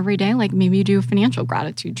doing every day, like maybe you do a financial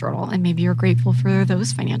gratitude journal and maybe you're grateful for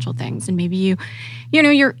those financial things. And maybe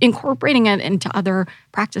you're incorporating it into other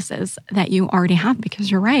practices that you already have,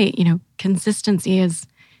 because you're right. Consistency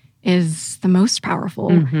is the most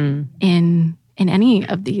powerful in any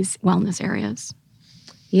of these wellness areas.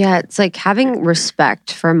 Yeah, it's like having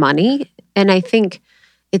respect for money. And I think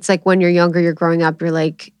it's like when you're younger, you're growing up, you're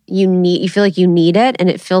like, you feel like you need it. And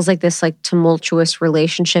it feels like this like tumultuous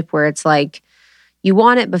relationship where it's like you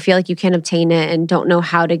want it, but feel like you can't obtain it and don't know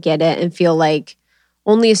how to get it and feel like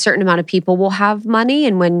only a certain amount of people will have money.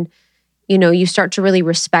 And when, you start to really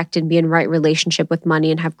respect and be in right relationship with money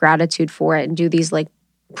and have gratitude for it and do these like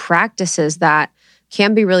practices that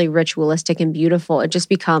can be really ritualistic and beautiful, it just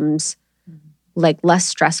becomes like less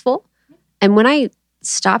stressful. And when I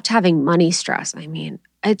stopped having money stress, I mean,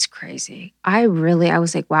 it's crazy. I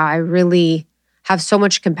was like, wow, I really have so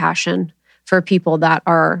much compassion for people that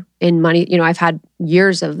are in money. I've had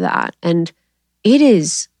years of that, and it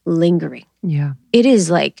is lingering. Yeah. It is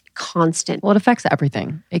like constant. Well, it affects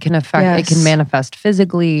everything. It can it can manifest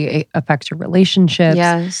physically. It affects your relationships.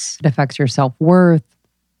 Yes. It affects your self-worth.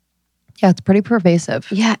 Yeah, it's pretty pervasive.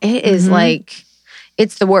 Yeah, it is like,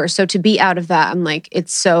 it's the worst. So to be out of that, I'm like,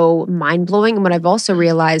 it's so mind-blowing. And what I've also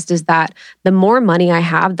realized is that the more money I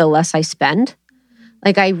have, the less I spend.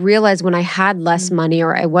 Like I realized when I had less money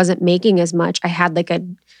or I wasn't making as much, I had like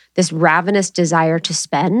this ravenous desire to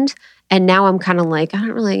spend. And now I'm kind of like, I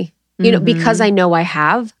don't really, because I know I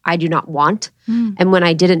have, I do not want. And when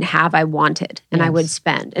I didn't have, I wanted and I would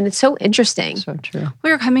spend. And it's so interesting. So true.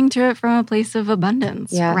 We're coming to it from a place of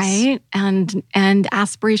abundance, right? And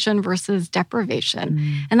aspiration versus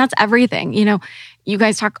deprivation. And that's everything. You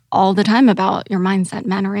guys talk all the time about your mindset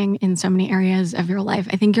mattering in so many areas of your life.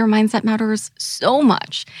 I think your mindset matters so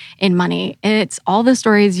much in money. It's all the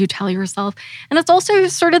stories you tell yourself. And it's also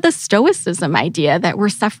sort of the stoicism idea that we're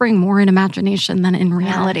suffering more in imagination than in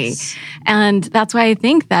reality. Yes. And that's why I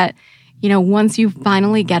think that, once you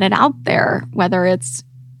finally get it out there, whether it's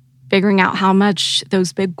figuring out how much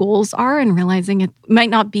those big goals are and realizing it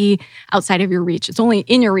might not be outside of your reach. It's only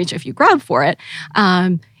in your reach if you grab for it.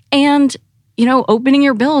 And opening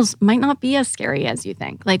your bills might not be as scary as you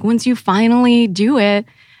think. Like once you finally do it,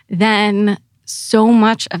 then so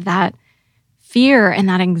much of that fear and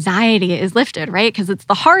that anxiety is lifted, right? Because it's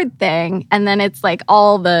the hard thing. And then it's like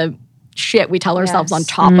all the shit we tell ourselves on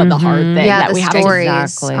top of the hard thing that we have stories,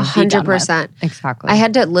 to exactly. 100%. Exactly. I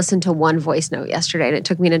had to listen to one voice note yesterday, and it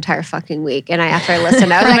took me an entire fucking week. And after I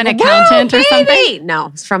listened, I was from like, an accountant or something? No,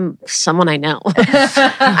 it's from someone I know.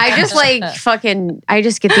 I just I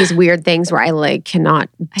just get these weird things where I like cannot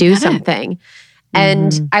do something.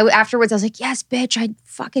 And afterwards I was like, yes, bitch, I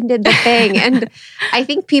fucking did the thing. And I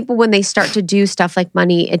think people, when they start to do stuff like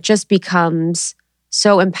money, it just becomes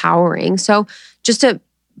so empowering. So just to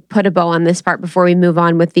put a bow on this part before we move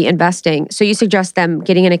on with the investing. So you suggest them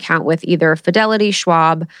getting an account with either Fidelity,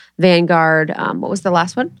 Schwab, Vanguard. What was the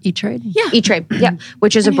last one? E-Trade. Yeah. E-Trade, yeah,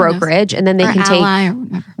 which is a brokerage. And then they can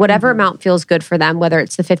take whatever amount feels good for them, whether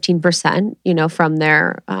it's the 15%, from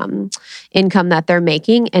their income that they're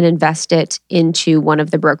making, and invest it into one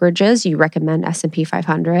of the brokerages. You recommend S&P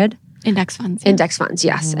 500. Index funds. Index funds,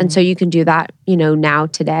 yes. And so you can do that, now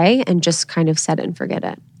today and just kind of set it and forget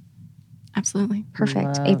it. Absolutely.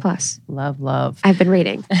 Perfect. Love. A+. I've been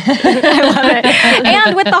reading. I love it.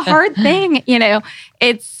 And with the hard thing,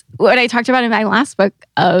 it's what I talked about in my last book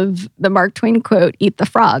of the Mark Twain quote, eat the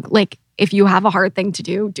frog. Like if you have a hard thing to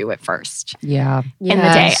do it first. Yeah. In the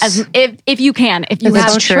day. As if you can. If you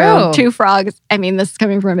That's have true. 2 frogs. I mean, this is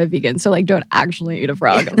coming from a vegan, so like don't actually eat a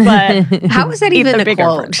frog. But How is that eat even the a bigger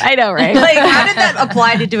quote? first. I know, right? Like, how did that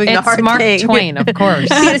apply to doing the It's hard Mark thing? Twain, of course.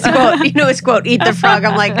 His quote, eat the frog.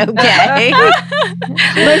 I'm like, okay.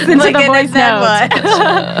 Listen to the and voice then notes.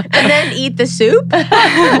 what? And then eat the soup?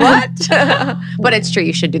 What? But it's true.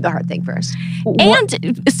 You should do the hard thing first.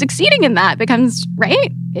 And succeeding in that becomes,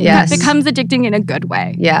 right? Yes. That becomes addicting in a good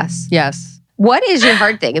way. Yes. Yes. What is your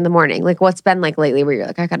hard thing in the morning? Like, what's been like lately where you're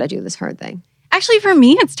like, I got to do this hard thing? Actually, for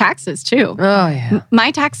me, it's taxes too. Oh, yeah.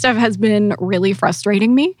 My tax stuff has been really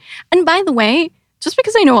frustrating me. And by the way, just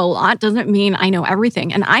because I know a lot doesn't mean I know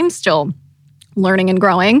everything. And I'm still learning and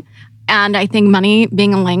growing. And I think money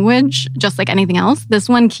being a language, just like anything else, this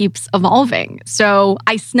one keeps evolving. So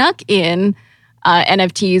I snuck in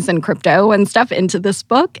NFTs and crypto and stuff into this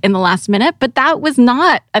book in the last minute, but that was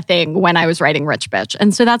not a thing when I was writing Rich Bitch.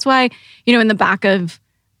 And so that's why, in the back of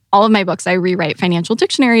all of my books, I rewrite financial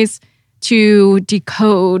dictionaries to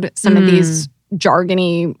decode some of these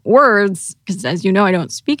jargony words, because as you know, I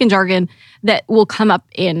don't speak in jargon, that will come up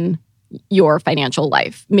in your financial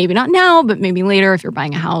life. Maybe not now, but maybe later if you're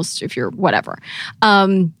buying a house, if you're whatever.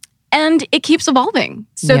 And it keeps evolving.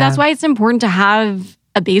 So that's why it's important to have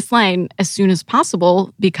a baseline as soon as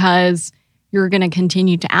possible, because you're going to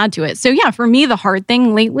continue to add to it. So yeah, for me, the hard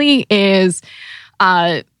thing lately is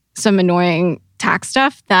some annoying tax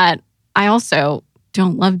stuff that I also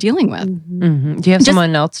don't love dealing with. Mm-hmm. Do you have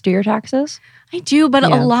someone else do your taxes? I do, but a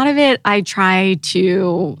lot of it I try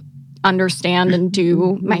to understand and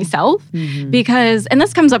do myself because, and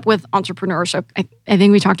this comes up with entrepreneurship. I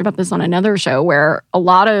think we talked about this on another show where a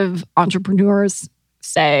lot of entrepreneurs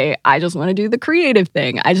say, I just want to do the creative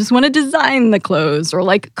thing. I just want to design the clothes or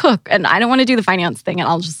like cook. And I don't want to do the finance thing. And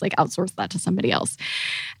I'll just like outsource that to somebody else.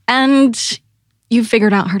 And you've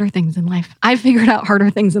figured out harder things in life. I figured out harder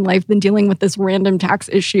things in life than dealing with this random tax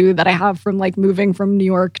issue that I have from like moving from New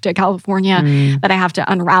York to California that I have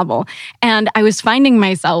to unravel. And I was finding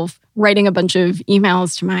myself writing a bunch of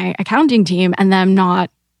emails to my accounting team and them not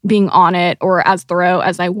being on it or as thorough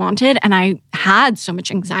as I wanted. And I had so much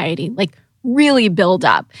anxiety, like really build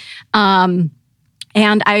up. And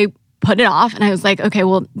I put it off and I was like, okay,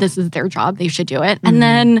 well, this is their job. They should do it. And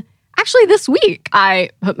then actually this week, I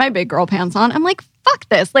put my big girl pants on. I'm like, fuck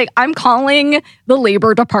this. Like, I'm calling the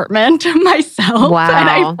labor department myself. Wow. And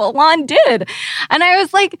I full on did. And I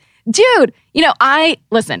was like, dude,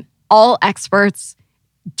 listen, all experts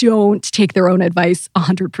don't take their own advice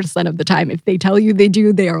 100% of the time. If they tell you they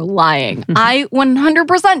do, they are lying. I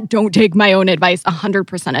 100% don't take my own advice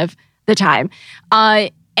 100% of the time.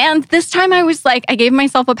 And this time I was like, I gave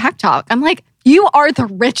myself a pep talk. I'm like, you are the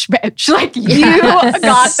rich bitch. Like, you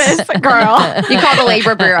got this, girl. You call the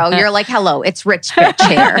labor bureau. You're like, hello, it's rich bitch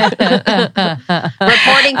here.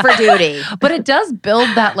 Reporting for duty. But it does build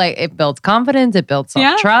that, like, it builds confidence, it builds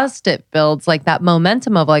self-trust, it builds like that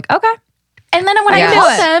momentum of like, okay. And then when I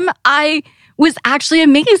told them, I was actually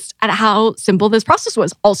amazed at how simple this process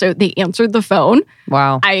was. Also, they answered the phone.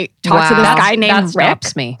 Wow. I talked to this guy named that Rick.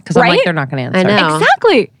 stops me because I'm like, they're not going to answer. I know.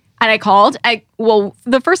 Exactly. And I called.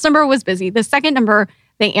 The first number was busy. The second number,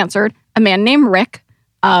 they answered. A man named Rick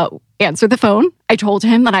answered the phone. I told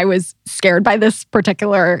him that I was scared by this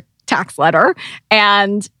particular tax letter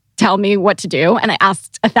and tell me what to do. And I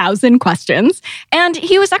asked 1,000 questions. And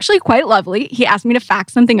he was actually quite lovely. He asked me to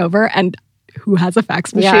fax something over, and who has a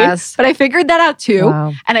fax machine? Yes. But I figured that out too.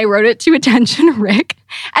 Wow. And I wrote it to attention Rick.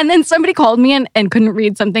 And then somebody called me and couldn't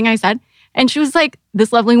read something I said. And she was like,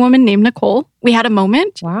 this lovely woman named Nicole. We had a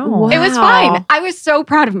moment. Wow. It was fine. I was so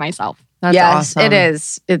proud of myself. That's awesome. It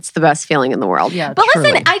is. It's the best feeling in the world. Yeah, But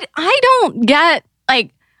truly. listen, I don't get,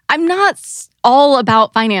 like, I'm not all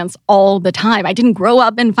about finance all the time. I didn't grow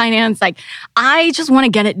up in finance. Like, I just want to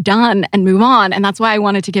get it done and move on. And that's why I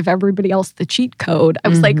wanted to give everybody else the cheat code. I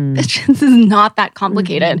was like, this is not that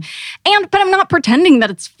complicated. But I'm not pretending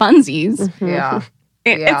that it's funsies. Yeah.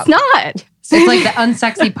 It's not. It's like the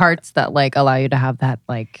unsexy parts that like allow you to have that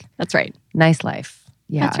like That's right. nice life.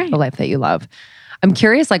 Yeah. That's right. The life that you love. I'm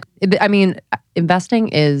curious, like, I mean, investing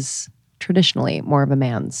is traditionally more of a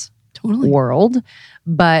man's world,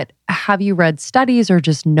 but have you read studies or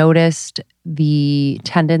just noticed the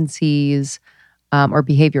tendencies or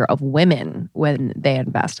behavior of women when they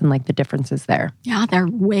invest and like the differences there? Yeah, they're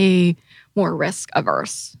way more risk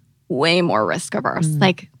averse. Way more risk averse.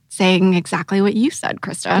 Like saying exactly what you said,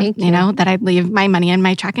 Krista. Thank you. You know, that I'd leave my money in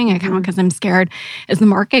my checking account because I'm scared, is the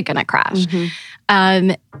market going to crash?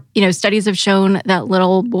 Studies have shown that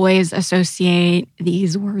little boys associate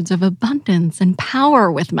these words of abundance and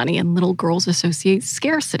power with money, and little girls associate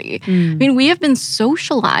scarcity. I mean, we have been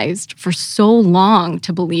socialized for so long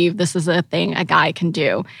to believe this is a thing a guy can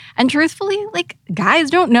do. And truthfully, like, guys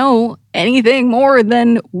don't know anything more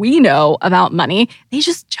than we know about money. They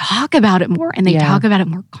just talk about it more, and they talk about it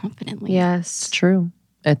more confidently. Yes. It's true.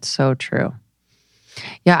 It's so true.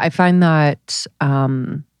 Yeah, I find that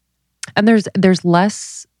and there's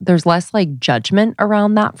less like judgment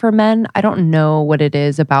around that for men. I don't know what it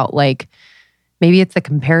is about, like, maybe it's the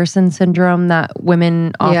comparison syndrome that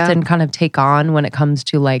women often kind of take on when it comes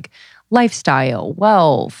to like lifestyle,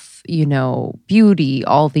 wealth, beauty,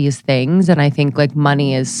 all these things. And I think like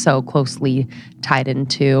money is so closely tied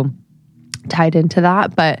into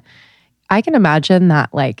that. But I can imagine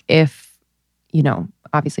that, like, if,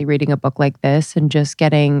 obviously reading a book like this and just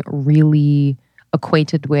getting really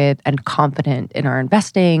acquainted with and confident in our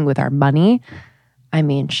investing with our money, I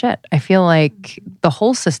mean, shit, I feel like the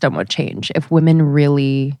whole system would change if women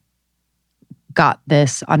really got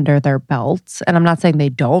this under their belts. And I'm not saying they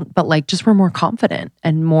don't, but like just were more confident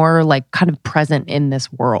and more like kind of present in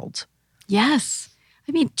this world. Yes.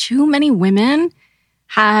 I mean, too many women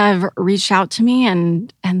have reached out to me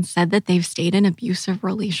and said that they've stayed in abusive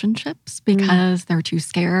relationships because they're too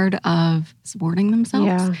scared of supporting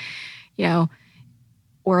themselves.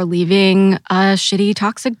 Or leaving a shitty,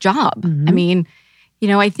 toxic job. I mean,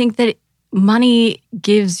 I think that money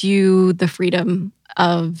gives you the freedom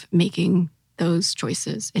of making those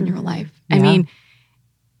choices in your life. I mean,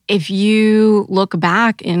 if you look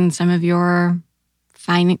back in some of your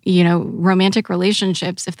romantic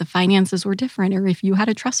relationships, if the finances were different, or if you had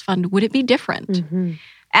a trust fund, would it be different?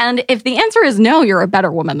 And if the answer is no, you're a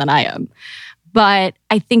better woman than I am. But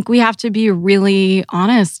I think we have to be really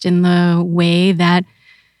honest in the way that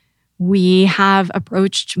we have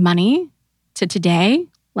approached money to today.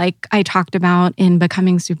 Like I talked about in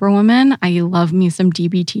Becoming Superwoman, I love me some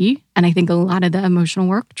DBT. And I think a lot of the emotional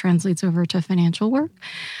work translates over to financial work.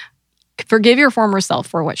 Forgive your former self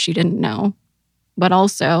for what she didn't know, but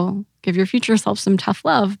also give your future self some tough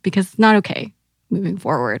love, because it's not okay moving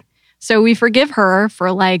forward. So we forgive her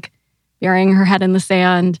for like burying her head in the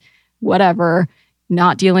sand, whatever,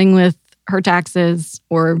 not dealing with her taxes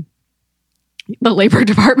or the labor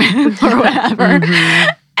department or whatever.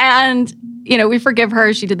 And, we forgive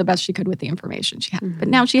her. She did the best she could with the information she had. But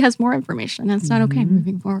now she has more information, and it's not okay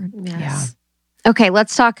moving forward. Yes. Yeah. Okay,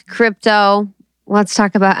 let's talk crypto. Let's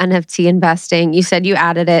talk about NFT investing. You said you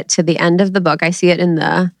added it to the end of the book. I see it in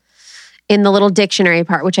the little dictionary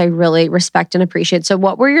part, which I really respect and appreciate. So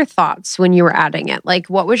what were your thoughts when you were adding it? Like,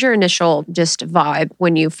 what was your initial just vibe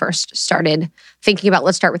when you first started thinking about,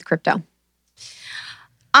 let's start with crypto?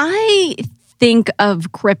 I think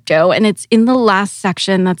of crypto, and it's in the last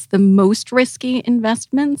section, that's the most risky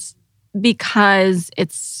investments because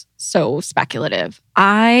it's so speculative.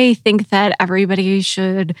 I think that everybody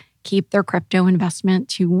should keep their crypto investment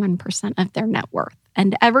to 1% of their net worth.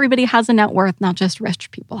 And everybody has a net worth, not just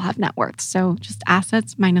rich people have net worth. So just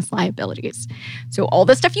assets minus liabilities. So all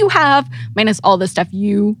the stuff you have minus all the stuff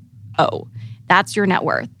you owe. That's your net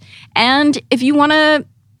worth. And if you want to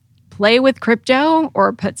play with crypto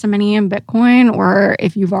or put some money in Bitcoin, or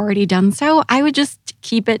if you've already done so, I would just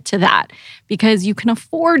keep it to that, because you can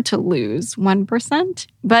afford to lose 1%,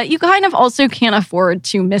 but you kind of also can't afford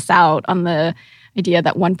to miss out on the idea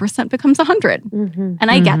that 1% becomes 100. And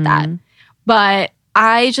I get that. But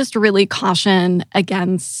I just really caution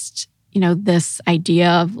against, this idea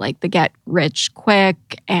of like the get rich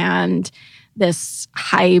quick and this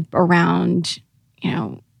hype around,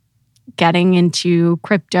 getting into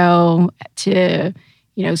crypto to,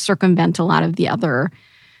 circumvent a lot of the other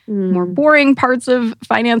more boring parts of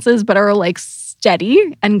finances, but are like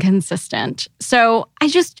steady and consistent. So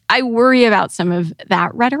I worry about some of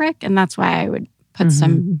that rhetoric, and that's why I would put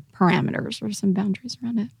some parameters or some boundaries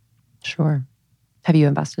around it. Sure. Have you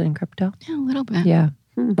invested in crypto? Yeah, a little bit. Yeah.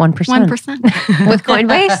 1%. 1%. With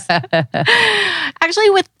Coinbase? Actually,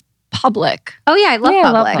 with Public. Oh, yeah, I love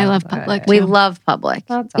Public. I love Public. We love Public.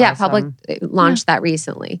 That's yeah, awesome. Public launched that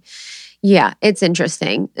recently. Yeah, it's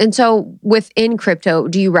interesting. And so within crypto,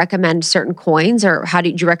 do you recommend certain coins, or how do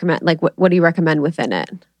you recommend, like, what do you recommend within it?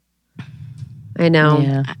 I know.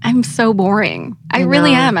 Yeah. I'm so boring. I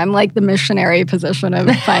really am. I'm like the missionary position of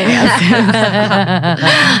finance.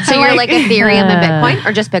 So you're like Ethereum and Bitcoin,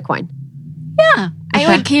 or just Bitcoin? Yeah.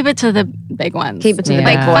 I would keep it to the big ones. Keep it to the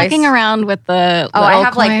big boys. Fucking around with the I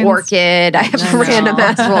have coins. like Orchid. I have random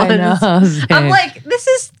ass ones. I'm like, this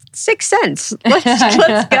is 6 cents. Let's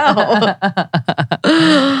go.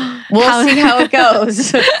 We'll see how it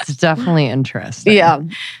goes. It's definitely interesting. Yeah.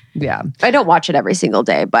 Yeah. I don't watch it every single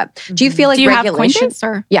day, but do you feel like Do you have regulation? Coinbase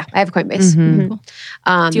or? Yeah, I have Coinbase.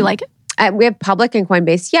 Mhm. Do you like it? We have Public and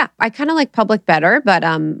Coinbase. Yeah, I kind of like Public better, but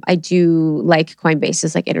I do like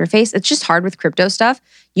Coinbase's like interface. It's just hard with crypto stuff.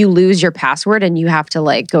 You lose your password and you have to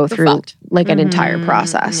like go through fucked. like an entire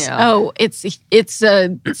process. Yeah. Oh, it's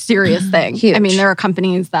a serious thing. Huge. I mean, there are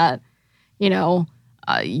companies that,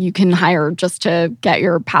 you can hire just to get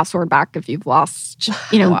your password back if you've lost,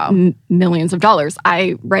 millions of dollars.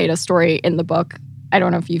 I write a story in the book. I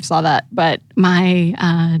don't know if you saw that, but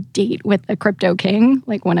my date with the crypto king,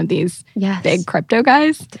 like one of these Yes. big crypto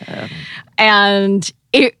guys. And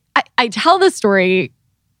I tell the story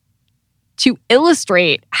to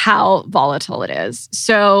illustrate how volatile it is.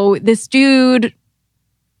 So this dude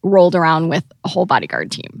rolled around with a whole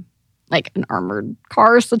bodyguard team, like an armored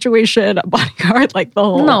car situation, a bodyguard, like the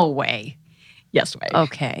whole. No way. Yes way.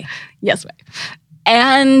 Okay. Yes way.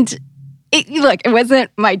 And it wasn't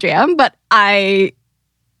my jam, but I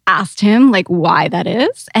asked him like why that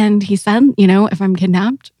is. And he said, if I'm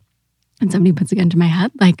kidnapped and somebody puts a gun to my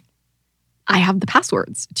head, like I have the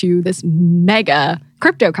passwords to this mega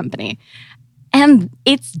crypto company. And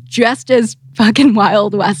it's just as fucking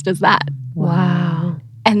Wild West as that. Wow.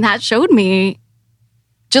 And that showed me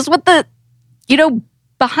just what the,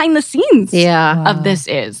 behind the scenes Yeah. of this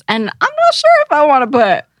is. And I'm not sure if I want to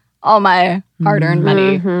put all my hard-earned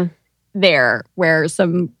money there where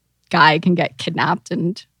some guy can get kidnapped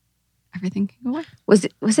and everything can go away. Was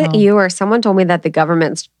it you or someone told me that the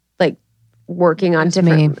government's like working on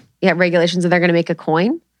different regulations and they're going to make a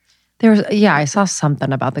coin? I saw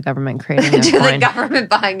something about the government creating a The coin. government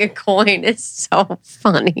buying a coin is so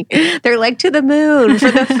funny. They're like, to the moon for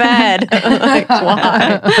the Fed. Like,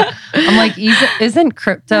 why? I'm like, isn't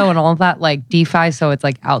crypto and all that like DeFi? So it's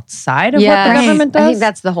like outside of what the government does? I think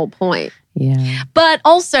that's the whole point. Yeah. But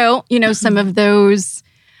also, some of those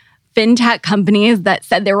fintech companies that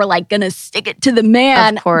said they were like going to stick it to the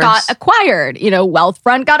man Of course. got acquired.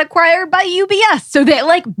 Wealthfront got acquired by UBS. So they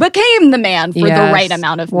like became the man for the Yes. right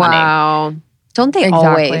amount of money. Wow. Don't they Exactly.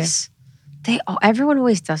 always? Everyone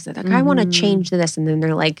always does that. Like, I want to change this. And then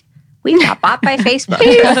they're like, we got bought by Facebook.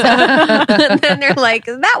 And then they're like,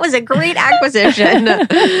 that was a great acquisition.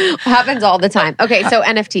 Happens all the time. Okay, so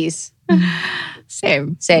NFTs.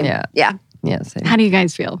 Same. Same. Yeah. Yeah. Yeah. Same. How do you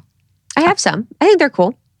guys feel? I have some. I think they're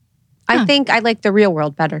cool. Huh. I think I like the real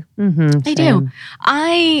world better. Mm-hmm, I do.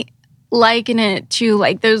 I liken it to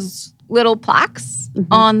like those little plaques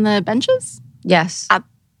on the benches Yes. at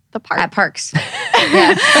the park. At parks.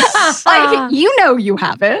 Yes. Like, you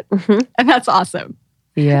have it, and that's awesome.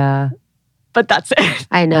 Yeah. But that's it.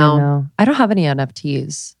 I I know. know. I don't have any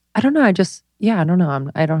NFTs. I don't know. I don't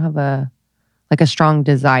know. I don't have a strong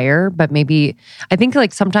desire, but maybe I think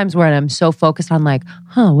like sometimes when I'm so focused on like,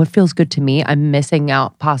 what feels good to me, I'm missing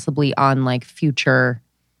out possibly on like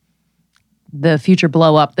the future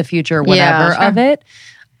blow up, the future whatever of it.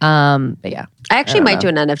 But yeah. I actually don't might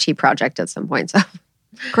know. do an NFT project at some point. So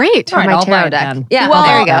Great. All right, my I'll buy tarot it deck. then. Yeah, Well,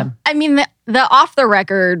 there you go. I mean, the off the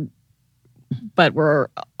record, but we're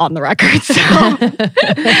on the record. So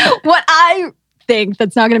what I think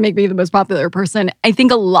that's not going to make me the most popular person, I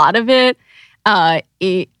think a lot of it at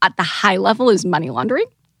the high level is money laundering.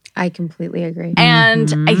 I completely agree.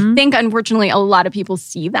 And I think, unfortunately, a lot of people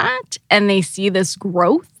see that and they see this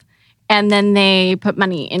growth and then they put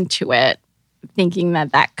money into it thinking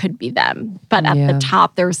that could be them. But at the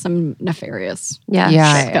top, there's some nefarious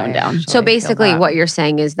shit going down. So basically what you're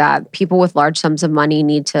saying is that people with large sums of money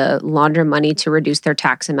need to launder money to reduce their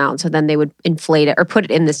tax amount. So then they would inflate it or put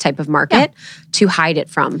it in this type of market to hide it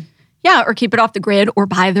from. Yeah, or keep it off the grid or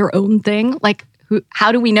buy their own thing. Like,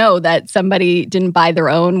 how do we know that somebody didn't buy their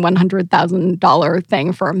own $100,000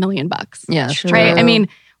 thing for $1 million? Yeah, right. I mean,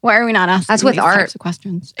 why are we not asking That's with these art. types of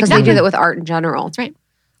questions? Because they do that with art in general. That's right.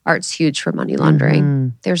 Art's huge for money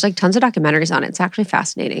laundering. There's like tons of documentaries on it. It's actually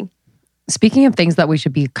fascinating. Speaking of things that we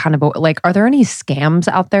should be kind of like, are there any scams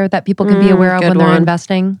out there that people can be aware of when they're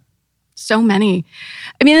investing? So many.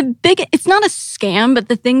 I mean, it's not a scam, but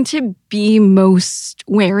the thing to be most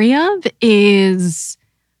wary of is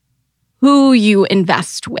who you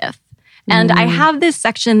invest with. And I have this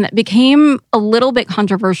section that became a little bit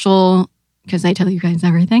controversial because I tell you guys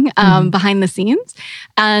everything behind the scenes.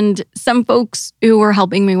 And some folks who were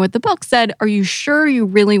helping me with the book said, are you sure you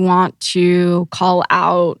really want to call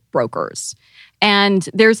out brokers? And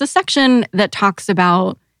there's a section that talks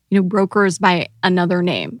about, brokers by another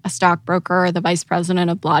name, a stockbroker, the vice president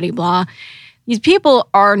of blah, blah, blah. These people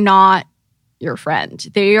are not your friend.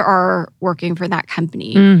 They are working for that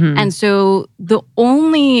company. And so the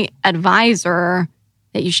only advisor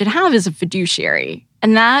that you should have is a fiduciary.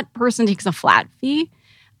 And that person takes a flat fee,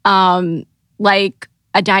 like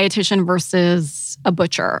a dietitian versus a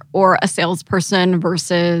butcher or a salesperson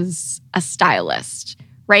versus a stylist,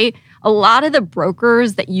 right? A lot of the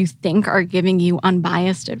brokers that you think are giving you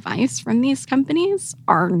unbiased advice from these companies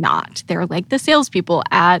are not. They're like the salespeople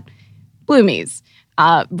at Bloomies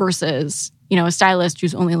versus, a stylist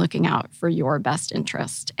who's only looking out for your best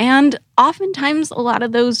interest. And oftentimes, a lot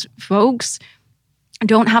of those folks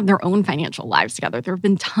don't have their own financial lives together. There have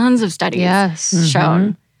been tons of studies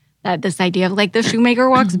shown that this idea of like the shoemaker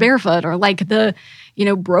walks barefoot or like the,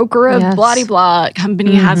 broker of blah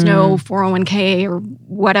company has no 401k or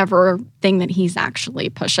whatever thing that he's actually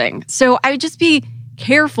pushing. So I would just be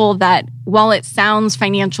careful that while it sounds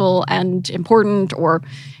financial and important or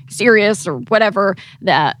serious or whatever,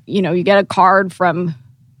 that, you get a card from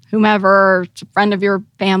whomever, a friend of your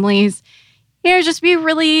family's, just be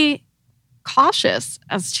really cautious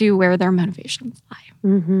as to where their motivations lie.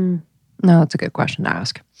 Mm-hmm. No, that's a good question to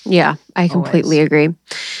ask. Yeah, I completely agree.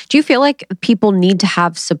 Do you feel like people need to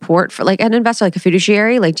have support for like an investor, like a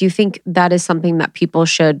fiduciary? Like, do you think that is something that people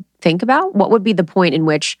should think about? What would be the point in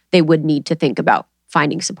which they would need to think about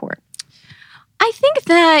finding support? I think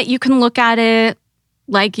that you can look at it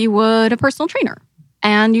like you would a personal trainer.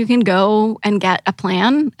 And you can go and get a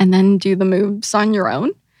plan and then do the moves on your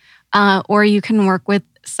own. Or you can work with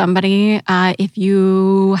somebody if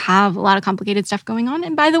you have a lot of complicated stuff going on.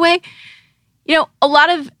 And by the way, a lot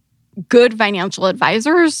of good financial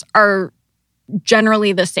advisors are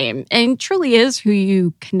generally the same and truly is who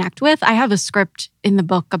you connect with. I have a script in the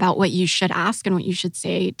book about what you should ask and what you should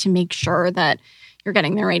say to make sure that you're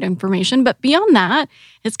getting the right information. But beyond that,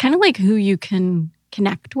 it's kind of like who you can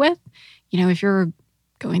connect with. If you're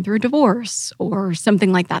going through a divorce or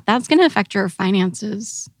something like that, that's going to affect your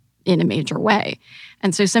finances in a major way.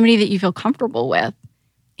 And so somebody that you feel comfortable with,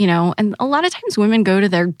 and a lot of times women go to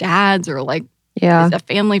their dads or like a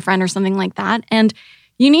family friend or something like that. And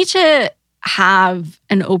you need to have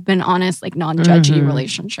an open, honest, like non-judgy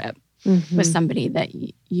relationship with somebody that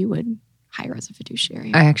you would hire as a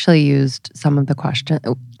fiduciary. I actually used some of the questions.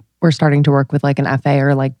 We're starting to work with like an FA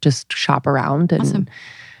or like just shop around.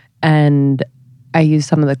 And I used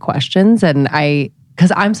some of the questions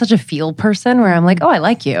because I'm such a feel person where I'm like, oh, I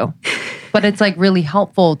like you. But it's like really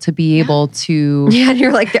helpful to be able to... Yeah, and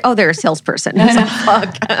you're like, oh, they're a salesperson. It's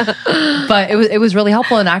like, fuck. But it was really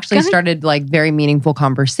helpful and actually started like very meaningful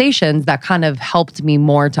conversations that kind of helped me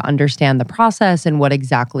more to understand the process and what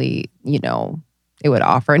exactly, it would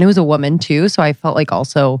offer. And it was a woman too. So I felt like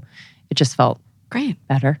also it just felt great,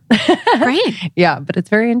 better. Great. Yeah, but it's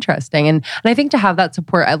very interesting. And I think to have that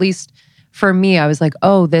support, at least for me, I was like,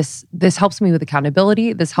 oh, this helps me with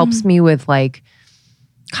accountability. This helps me with like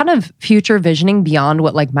kind of future visioning beyond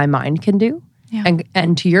what like my mind can do. Yeah.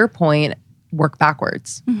 And to your point, work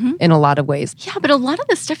backwards in a lot of ways. Yeah, but a lot of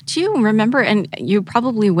the stuff too, remember, and you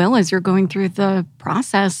probably will as you're going through the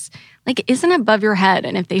process, like isn't above your head.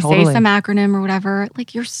 And if they say some acronym or whatever,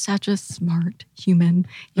 like you're such a smart human.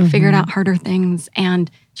 You figured out harder things and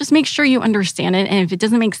just make sure you understand it. And if it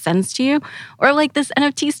doesn't make sense to you, or like this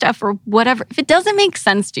NFT stuff or whatever, if it doesn't make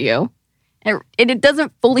sense to you, it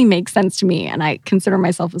doesn't fully make sense to me, and I consider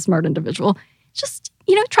myself a smart individual, just,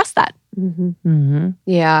 trust that.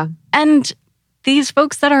 Yeah. And these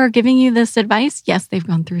folks that are giving you this advice, yes, they've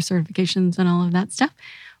gone through certifications and all of that stuff.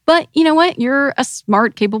 But you know what? You're a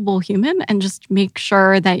smart, capable human, and just make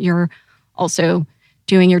sure that you're also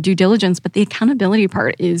doing your due diligence. But the accountability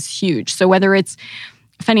part is huge. So whether it's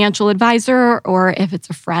a financial advisor or if it's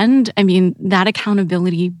a friend, I mean, that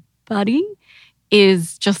accountability buddy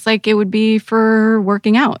is just like it would be for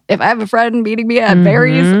working out. If I have a friend meeting me at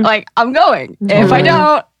Barry's, like I'm going. If I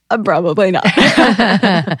don't, I'm probably not.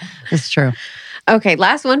 It's true. Okay,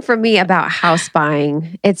 last one for me about house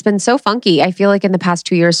buying. It's been so funky. I feel like in the past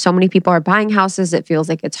 2 years, so many people are buying houses. It feels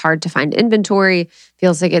like it's hard to find inventory.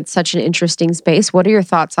 Feels like it's such an interesting space. What are your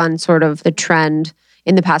thoughts on sort of the trend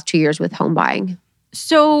in the past 2 years with home buying?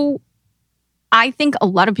 So I think a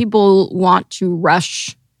lot of people want to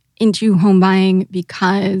rush into home buying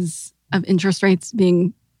because of interest rates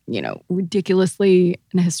being, ridiculously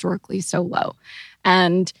and historically so low.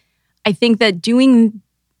 And I think that doing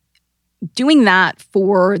that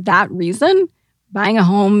for that reason, buying a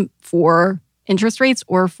home for interest rates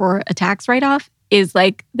or for a tax write-off is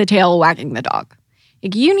like the tail wagging the dog.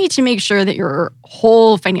 Like you need to make sure that your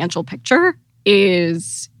whole financial picture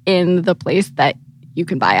is in the place that you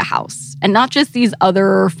can buy a house and not just these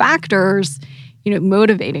other factors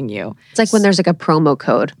motivating you. It's like when there's like a promo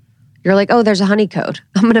code. You're like, oh, there's a honey code.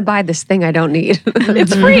 I'm going to buy this thing I don't need.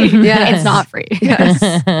 It's free. Yeah, it's not free. Yes.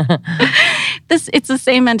 it's the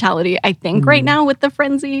same mentality, I think, right now with the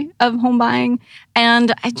frenzy of home buying.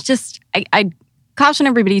 And I caution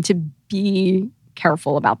everybody to be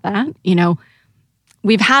careful about that. You know,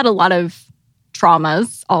 we've had a lot of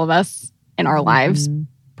traumas, all of us, in our lives,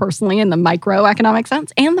 personally, in the microeconomic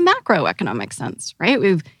sense and the macroeconomic sense, right?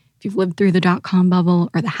 If you've lived through the dot-com bubble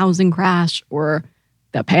or the housing crash or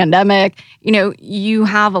the pandemic, you know, you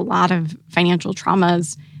have a lot of financial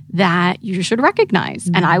traumas that you should recognize.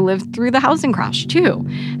 And I lived through the housing crash too.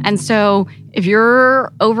 And so if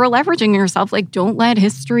you're over leveraging yourself, like, don't let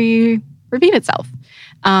history repeat itself.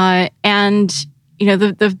 And, you know,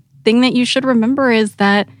 the thing that you should remember is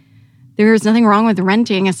that there's nothing wrong with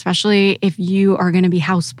renting, especially if you are going to be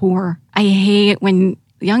house poor. I hate when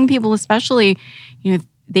young people, especially, you know,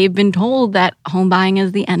 they've been told that home buying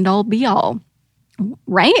is the end all be all,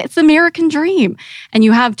 right? It's the American dream. And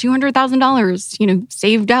you have $200,000, you know,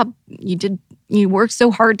 saved up. You worked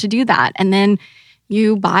so hard to do that. And then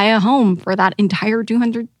you buy a home for that entire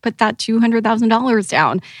put that $200,000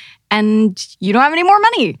 down, and you don't have any more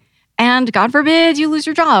money. And God forbid you lose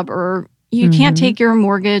your job, or you can't take your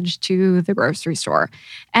mortgage to the grocery store.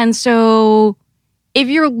 And so if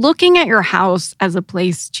you're looking at your house as a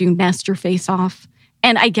place to nest your face off,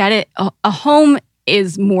 and I get it, a home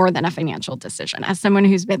is more than a financial decision. As someone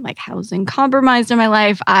who's been like housing compromised in my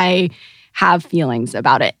life, I have feelings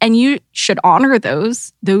about it. And you should honor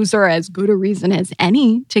those. Those are as good a reason as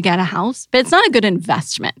any to get a house, but it's not a good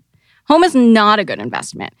investment. Home is not a good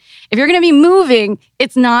investment. If you're going to be moving,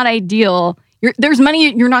 it's not ideal. There's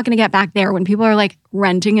money you're not going to get back there. When people are like,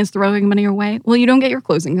 renting is throwing money away. Well, you don't get your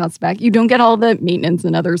closing costs back. You don't get all the maintenance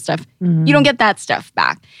and other stuff. You don't get that stuff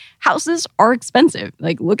back. Houses are expensive.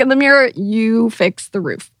 Like, look in the mirror, you fix the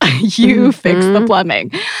roof. You fix the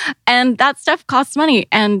plumbing. And that stuff costs money.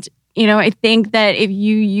 And, you know, I think that if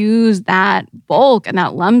you use that bulk and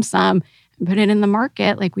that lump sum and put it in the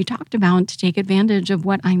market, like we talked about, to take advantage of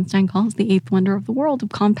what Einstein calls the eighth wonder of the world of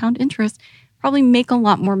compound interest, probably make a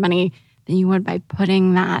lot more money than you would by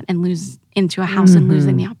putting that and lose into a house and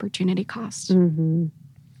losing the opportunity cost. I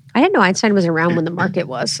didn't know Einstein was around when the market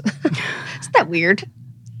was. Isn't that weird?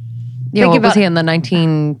 Yeah, what was he in the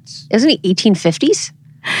 1920s? Isn't he 1850s?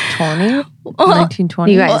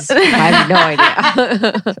 1920s? You guys, I have no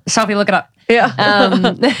idea. Sophie, look it up. Yeah.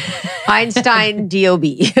 Einstein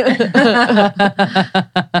D.O.B.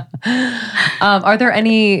 Are there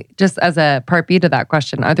any, just as a part B to that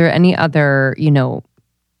question, are there any other, you know,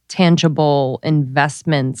 tangible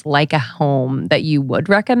investments like a home that you would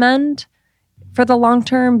recommend for the long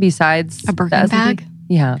term besides a Birkin bag?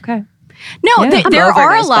 Yeah. Okay. No, Yeah. there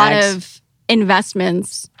are nice a lot bags. of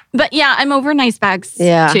investments, but yeah, I'm over nice bags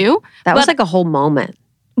too. That was like a whole moment.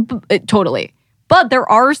 Totally. But there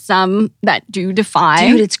are some that do defy.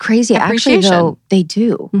 Dude, it's crazy. Actually, appreciation. though, they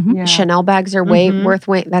do. Yeah. Chanel bags are worth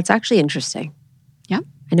way. That's actually interesting. Yep.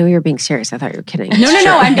 I know you were being serious. I thought you were kidding.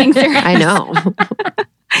 No, I'm being serious. I know.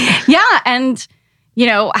 Yeah, and you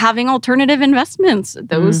know, having alternative investments,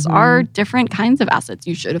 those are different kinds of assets.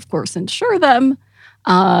 You should, of course, insure them.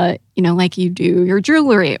 You know, like you do your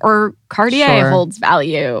jewelry, or Cartier holds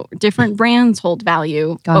value. Different brands hold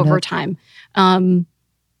value over time. And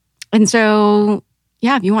so,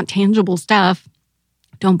 yeah, if you want tangible stuff,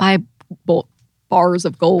 don't buy bars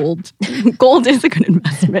of gold. Gold is a good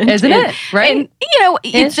investment. Isn't it? Right? And, you know,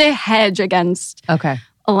 it's a hedge against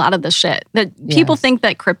a lot of the shit that people think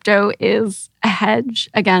that crypto is a hedge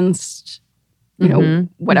against, you know,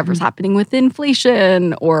 whatever's happening with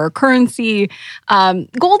inflation or currency.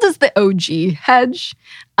 Gold is the OG hedge.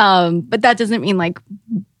 But that doesn't mean like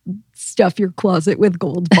stuff your closet with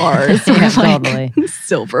gold bars or like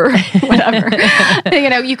silver, whatever. You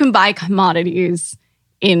know, you can buy commodities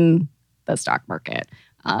in the stock market.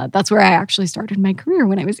 That's where I actually started my career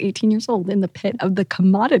when I was 18 years old, in the pit of the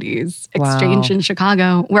commodities exchange in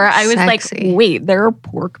Chicago, where I was like, wait, there are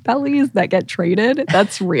pork bellies that get traded?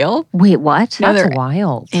 That's real? Wait, what? No, That's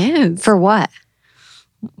wild. Is. For what?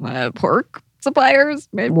 Pork suppliers.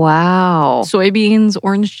 Wow. Soybeans,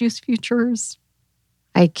 orange juice futures.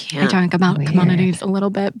 I can't. I talk about commodities a little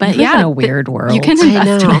bit, but We live in a weird world. You can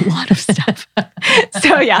invest in a lot of stuff.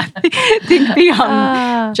 So yeah, think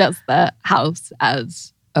beyond just the house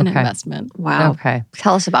as an investment. Wow. Okay.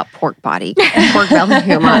 Tell us about pork belly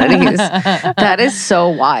commodities. That is so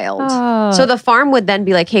wild. So the farm would then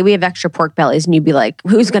be like, hey, we have extra pork bellies. And you'd be like,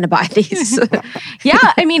 who's going to buy these? Yeah.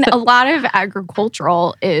 I mean, a lot of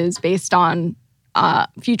agricultural is based on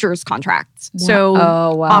futures contracts. So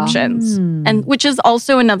options. And which is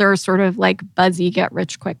also another sort of like buzzy get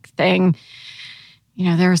rich quick thing. You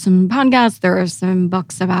know, there are some podcasts, there are some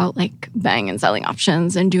books about like buying and selling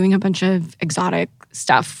options and doing a bunch of exotic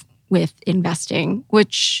stuff with investing,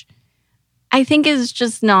 which I think is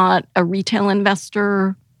just not a retail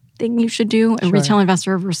investor thing you should do. A retail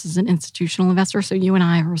investor versus an institutional investor. So you and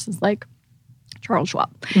I versus like Charles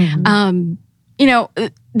Schwab.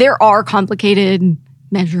 There are complicated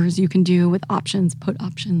measures you can do with options, put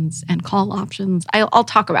options, and call options. I'll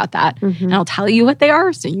talk about that and I'll tell you what they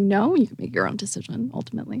are so you can make your own decision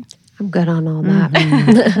ultimately. I'm good on all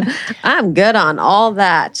that. I'm good on all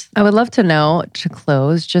that. I would love to know, to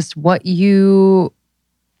close, just what you,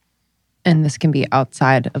 and this can be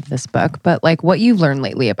outside of this book, but like what you've learned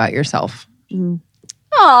lately about yourself.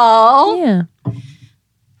 Oh, Yeah.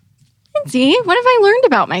 Lindsay, what have I learned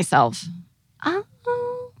about myself?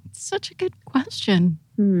 Oh, such a good question.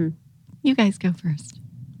 You guys go first.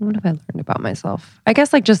 What have I learned about myself? I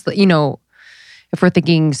guess like just, if we're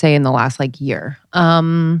thinking, say, in the last like year,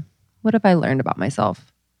 what have I learned about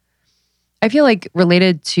myself? I feel like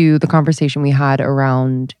related to the conversation we had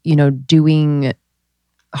around, doing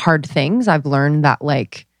hard things, I've learned that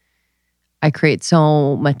like I create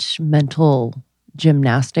so much mental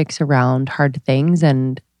gymnastics around hard things.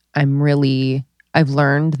 And I've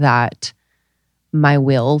learned that my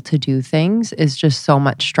will to do things is just so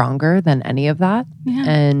much stronger than any of that. Yeah.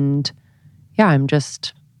 And yeah, I'm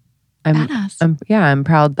badass. I'm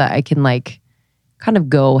proud that I can like kind of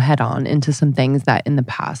go head on into some things that in the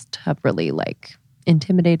past have really like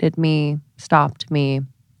intimidated me, stopped me.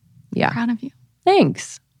 Yeah. Proud of you.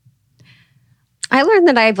 Thanks. I learned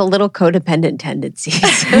that I have a little codependent tendencies.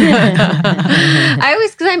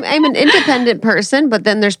 Because I'm an independent person, but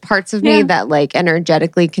then there's parts of me that like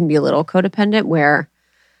energetically can be a little codependent where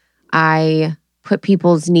I put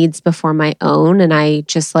people's needs before my own, and I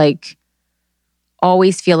just like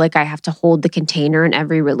always feel like I have to hold the container in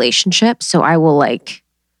every relationship. So I will like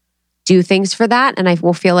do things for that, and I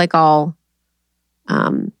will feel like I'll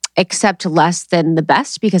accept less than the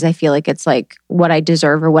best because I feel like it's like what I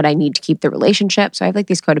deserve or what I need to keep the relationship. So I have like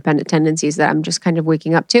these codependent tendencies that I'm just kind of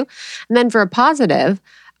waking up to. And then for a positive,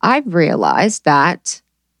 I've realized that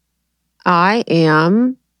I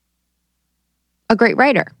am a great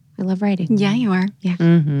writer. I love writing. Yeah, you are. Yeah.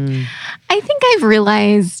 Mm-hmm. I think I've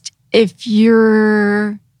realized if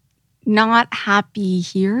you're not happy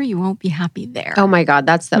here, you won't be happy there. Oh my God,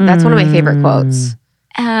 that's one of my favorite quotes.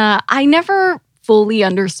 I never fully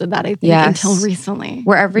understood that, I think, until recently.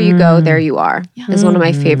 Wherever you go, there you are is one of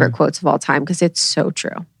my Mm-hmm. favorite quotes of all time because it's so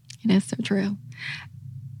true. It is so true.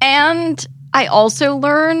 And I also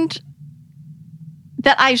learned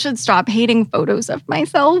that I should stop hating photos of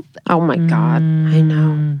myself. Oh my God, I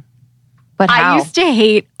know. But how? I used to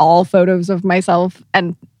hate all photos of myself,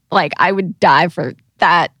 and like I would die for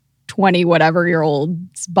that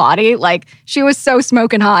 20-whatever-year-old's body. Like she was so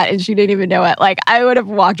smoking hot and she didn't even know it. Like I would have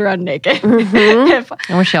walked around naked. If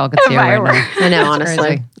I wish y'all could see her I right were. now. I know, It's honestly.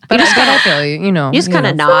 crazy. But I feel you, You just kind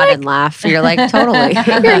of nod and laugh. You're like, totally.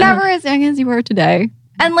 You're never as young as you were today.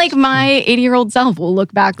 And like my 80-year-old self will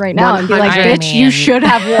look back right now and be like, 100%. bitch, you should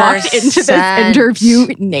have walked into this interview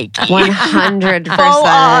naked. 100%. Full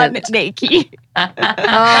on naked.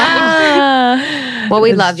 Well,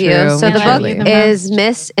 we It's love you. true. So We the love book you. is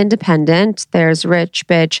Miss Independent. There's Rich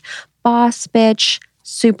Bitch, Boss Bitch,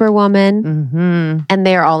 Superwoman, Mm-hmm. and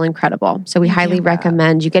they are all incredible. So we highly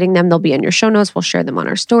recommend you getting them. They'll be in your show notes. We'll share them on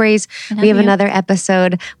our stories. We have another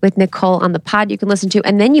episode with Nicole on the pod you can listen to.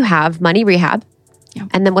 And then you have Money Rehab. Yeah.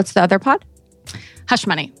 And then what's the other pod? Hush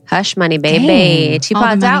Money. Hush Money, baby. Dang. 2 All the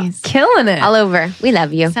pods out. monies. Killing it. All over. We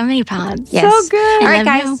love you. So many pods. Yes. So good. All right,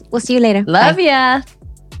 I love guys. We'll see you later. Love Bye. ya.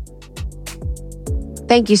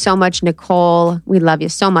 Thank you so much, Nicole. We love you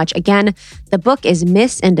so much. Again, the book is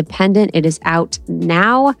Miss Independent. It is out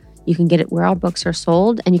now. You can get it where all books are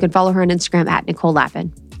sold, and you can follow her on Instagram at Nicole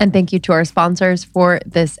Lappin. And thank you to our sponsors for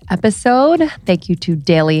this episode. Thank you to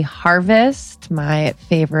Daily Harvest, my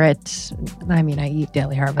favorite. I mean, I eat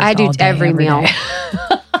Daily Harvest. I do all day, every meal. day.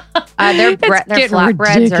 Their getting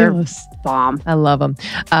flatbreads ridiculous. are bomb. I love them.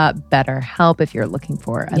 BetterHelp if you're looking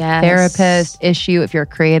for a Yes. therapist. Issue if you're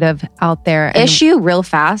creative out there. And Issue real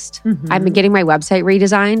fast. I've been getting my website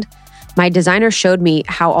redesigned. My designer showed me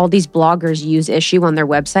how all these bloggers use Issue on their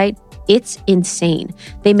website. It's insane.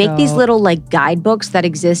 They make these So- little like guidebooks that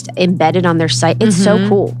exist embedded on their site. It's so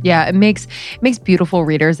cool. Yeah, it makes beautiful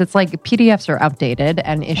readers. It's like PDFs are outdated,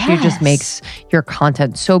 and Issue Yes. just makes your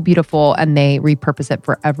content so beautiful, and they repurpose it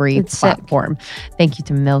for every It's sick. platform. Thank you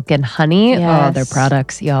to Milk and Honey. Oh, Yes. their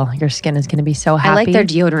products, y'all. Your skin is going to be so happy. I like their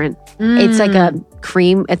deodorant. It's like a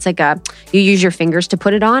cream. It's like you use your fingers to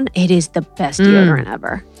put it on. It is the best deodorant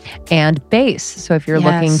ever. and Base. So if you're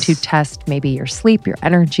looking Yes. to test maybe your sleep, your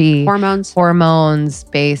energy, Hormones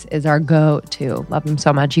base is our go-to. Love them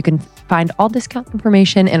so much. You can find all discount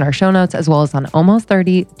information in our show notes as well as on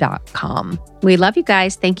almost30.com. We love you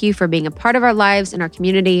guys. Thank you for being a part of our lives and our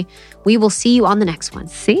community. We will see you on the next one.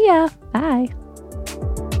 See ya. Bye.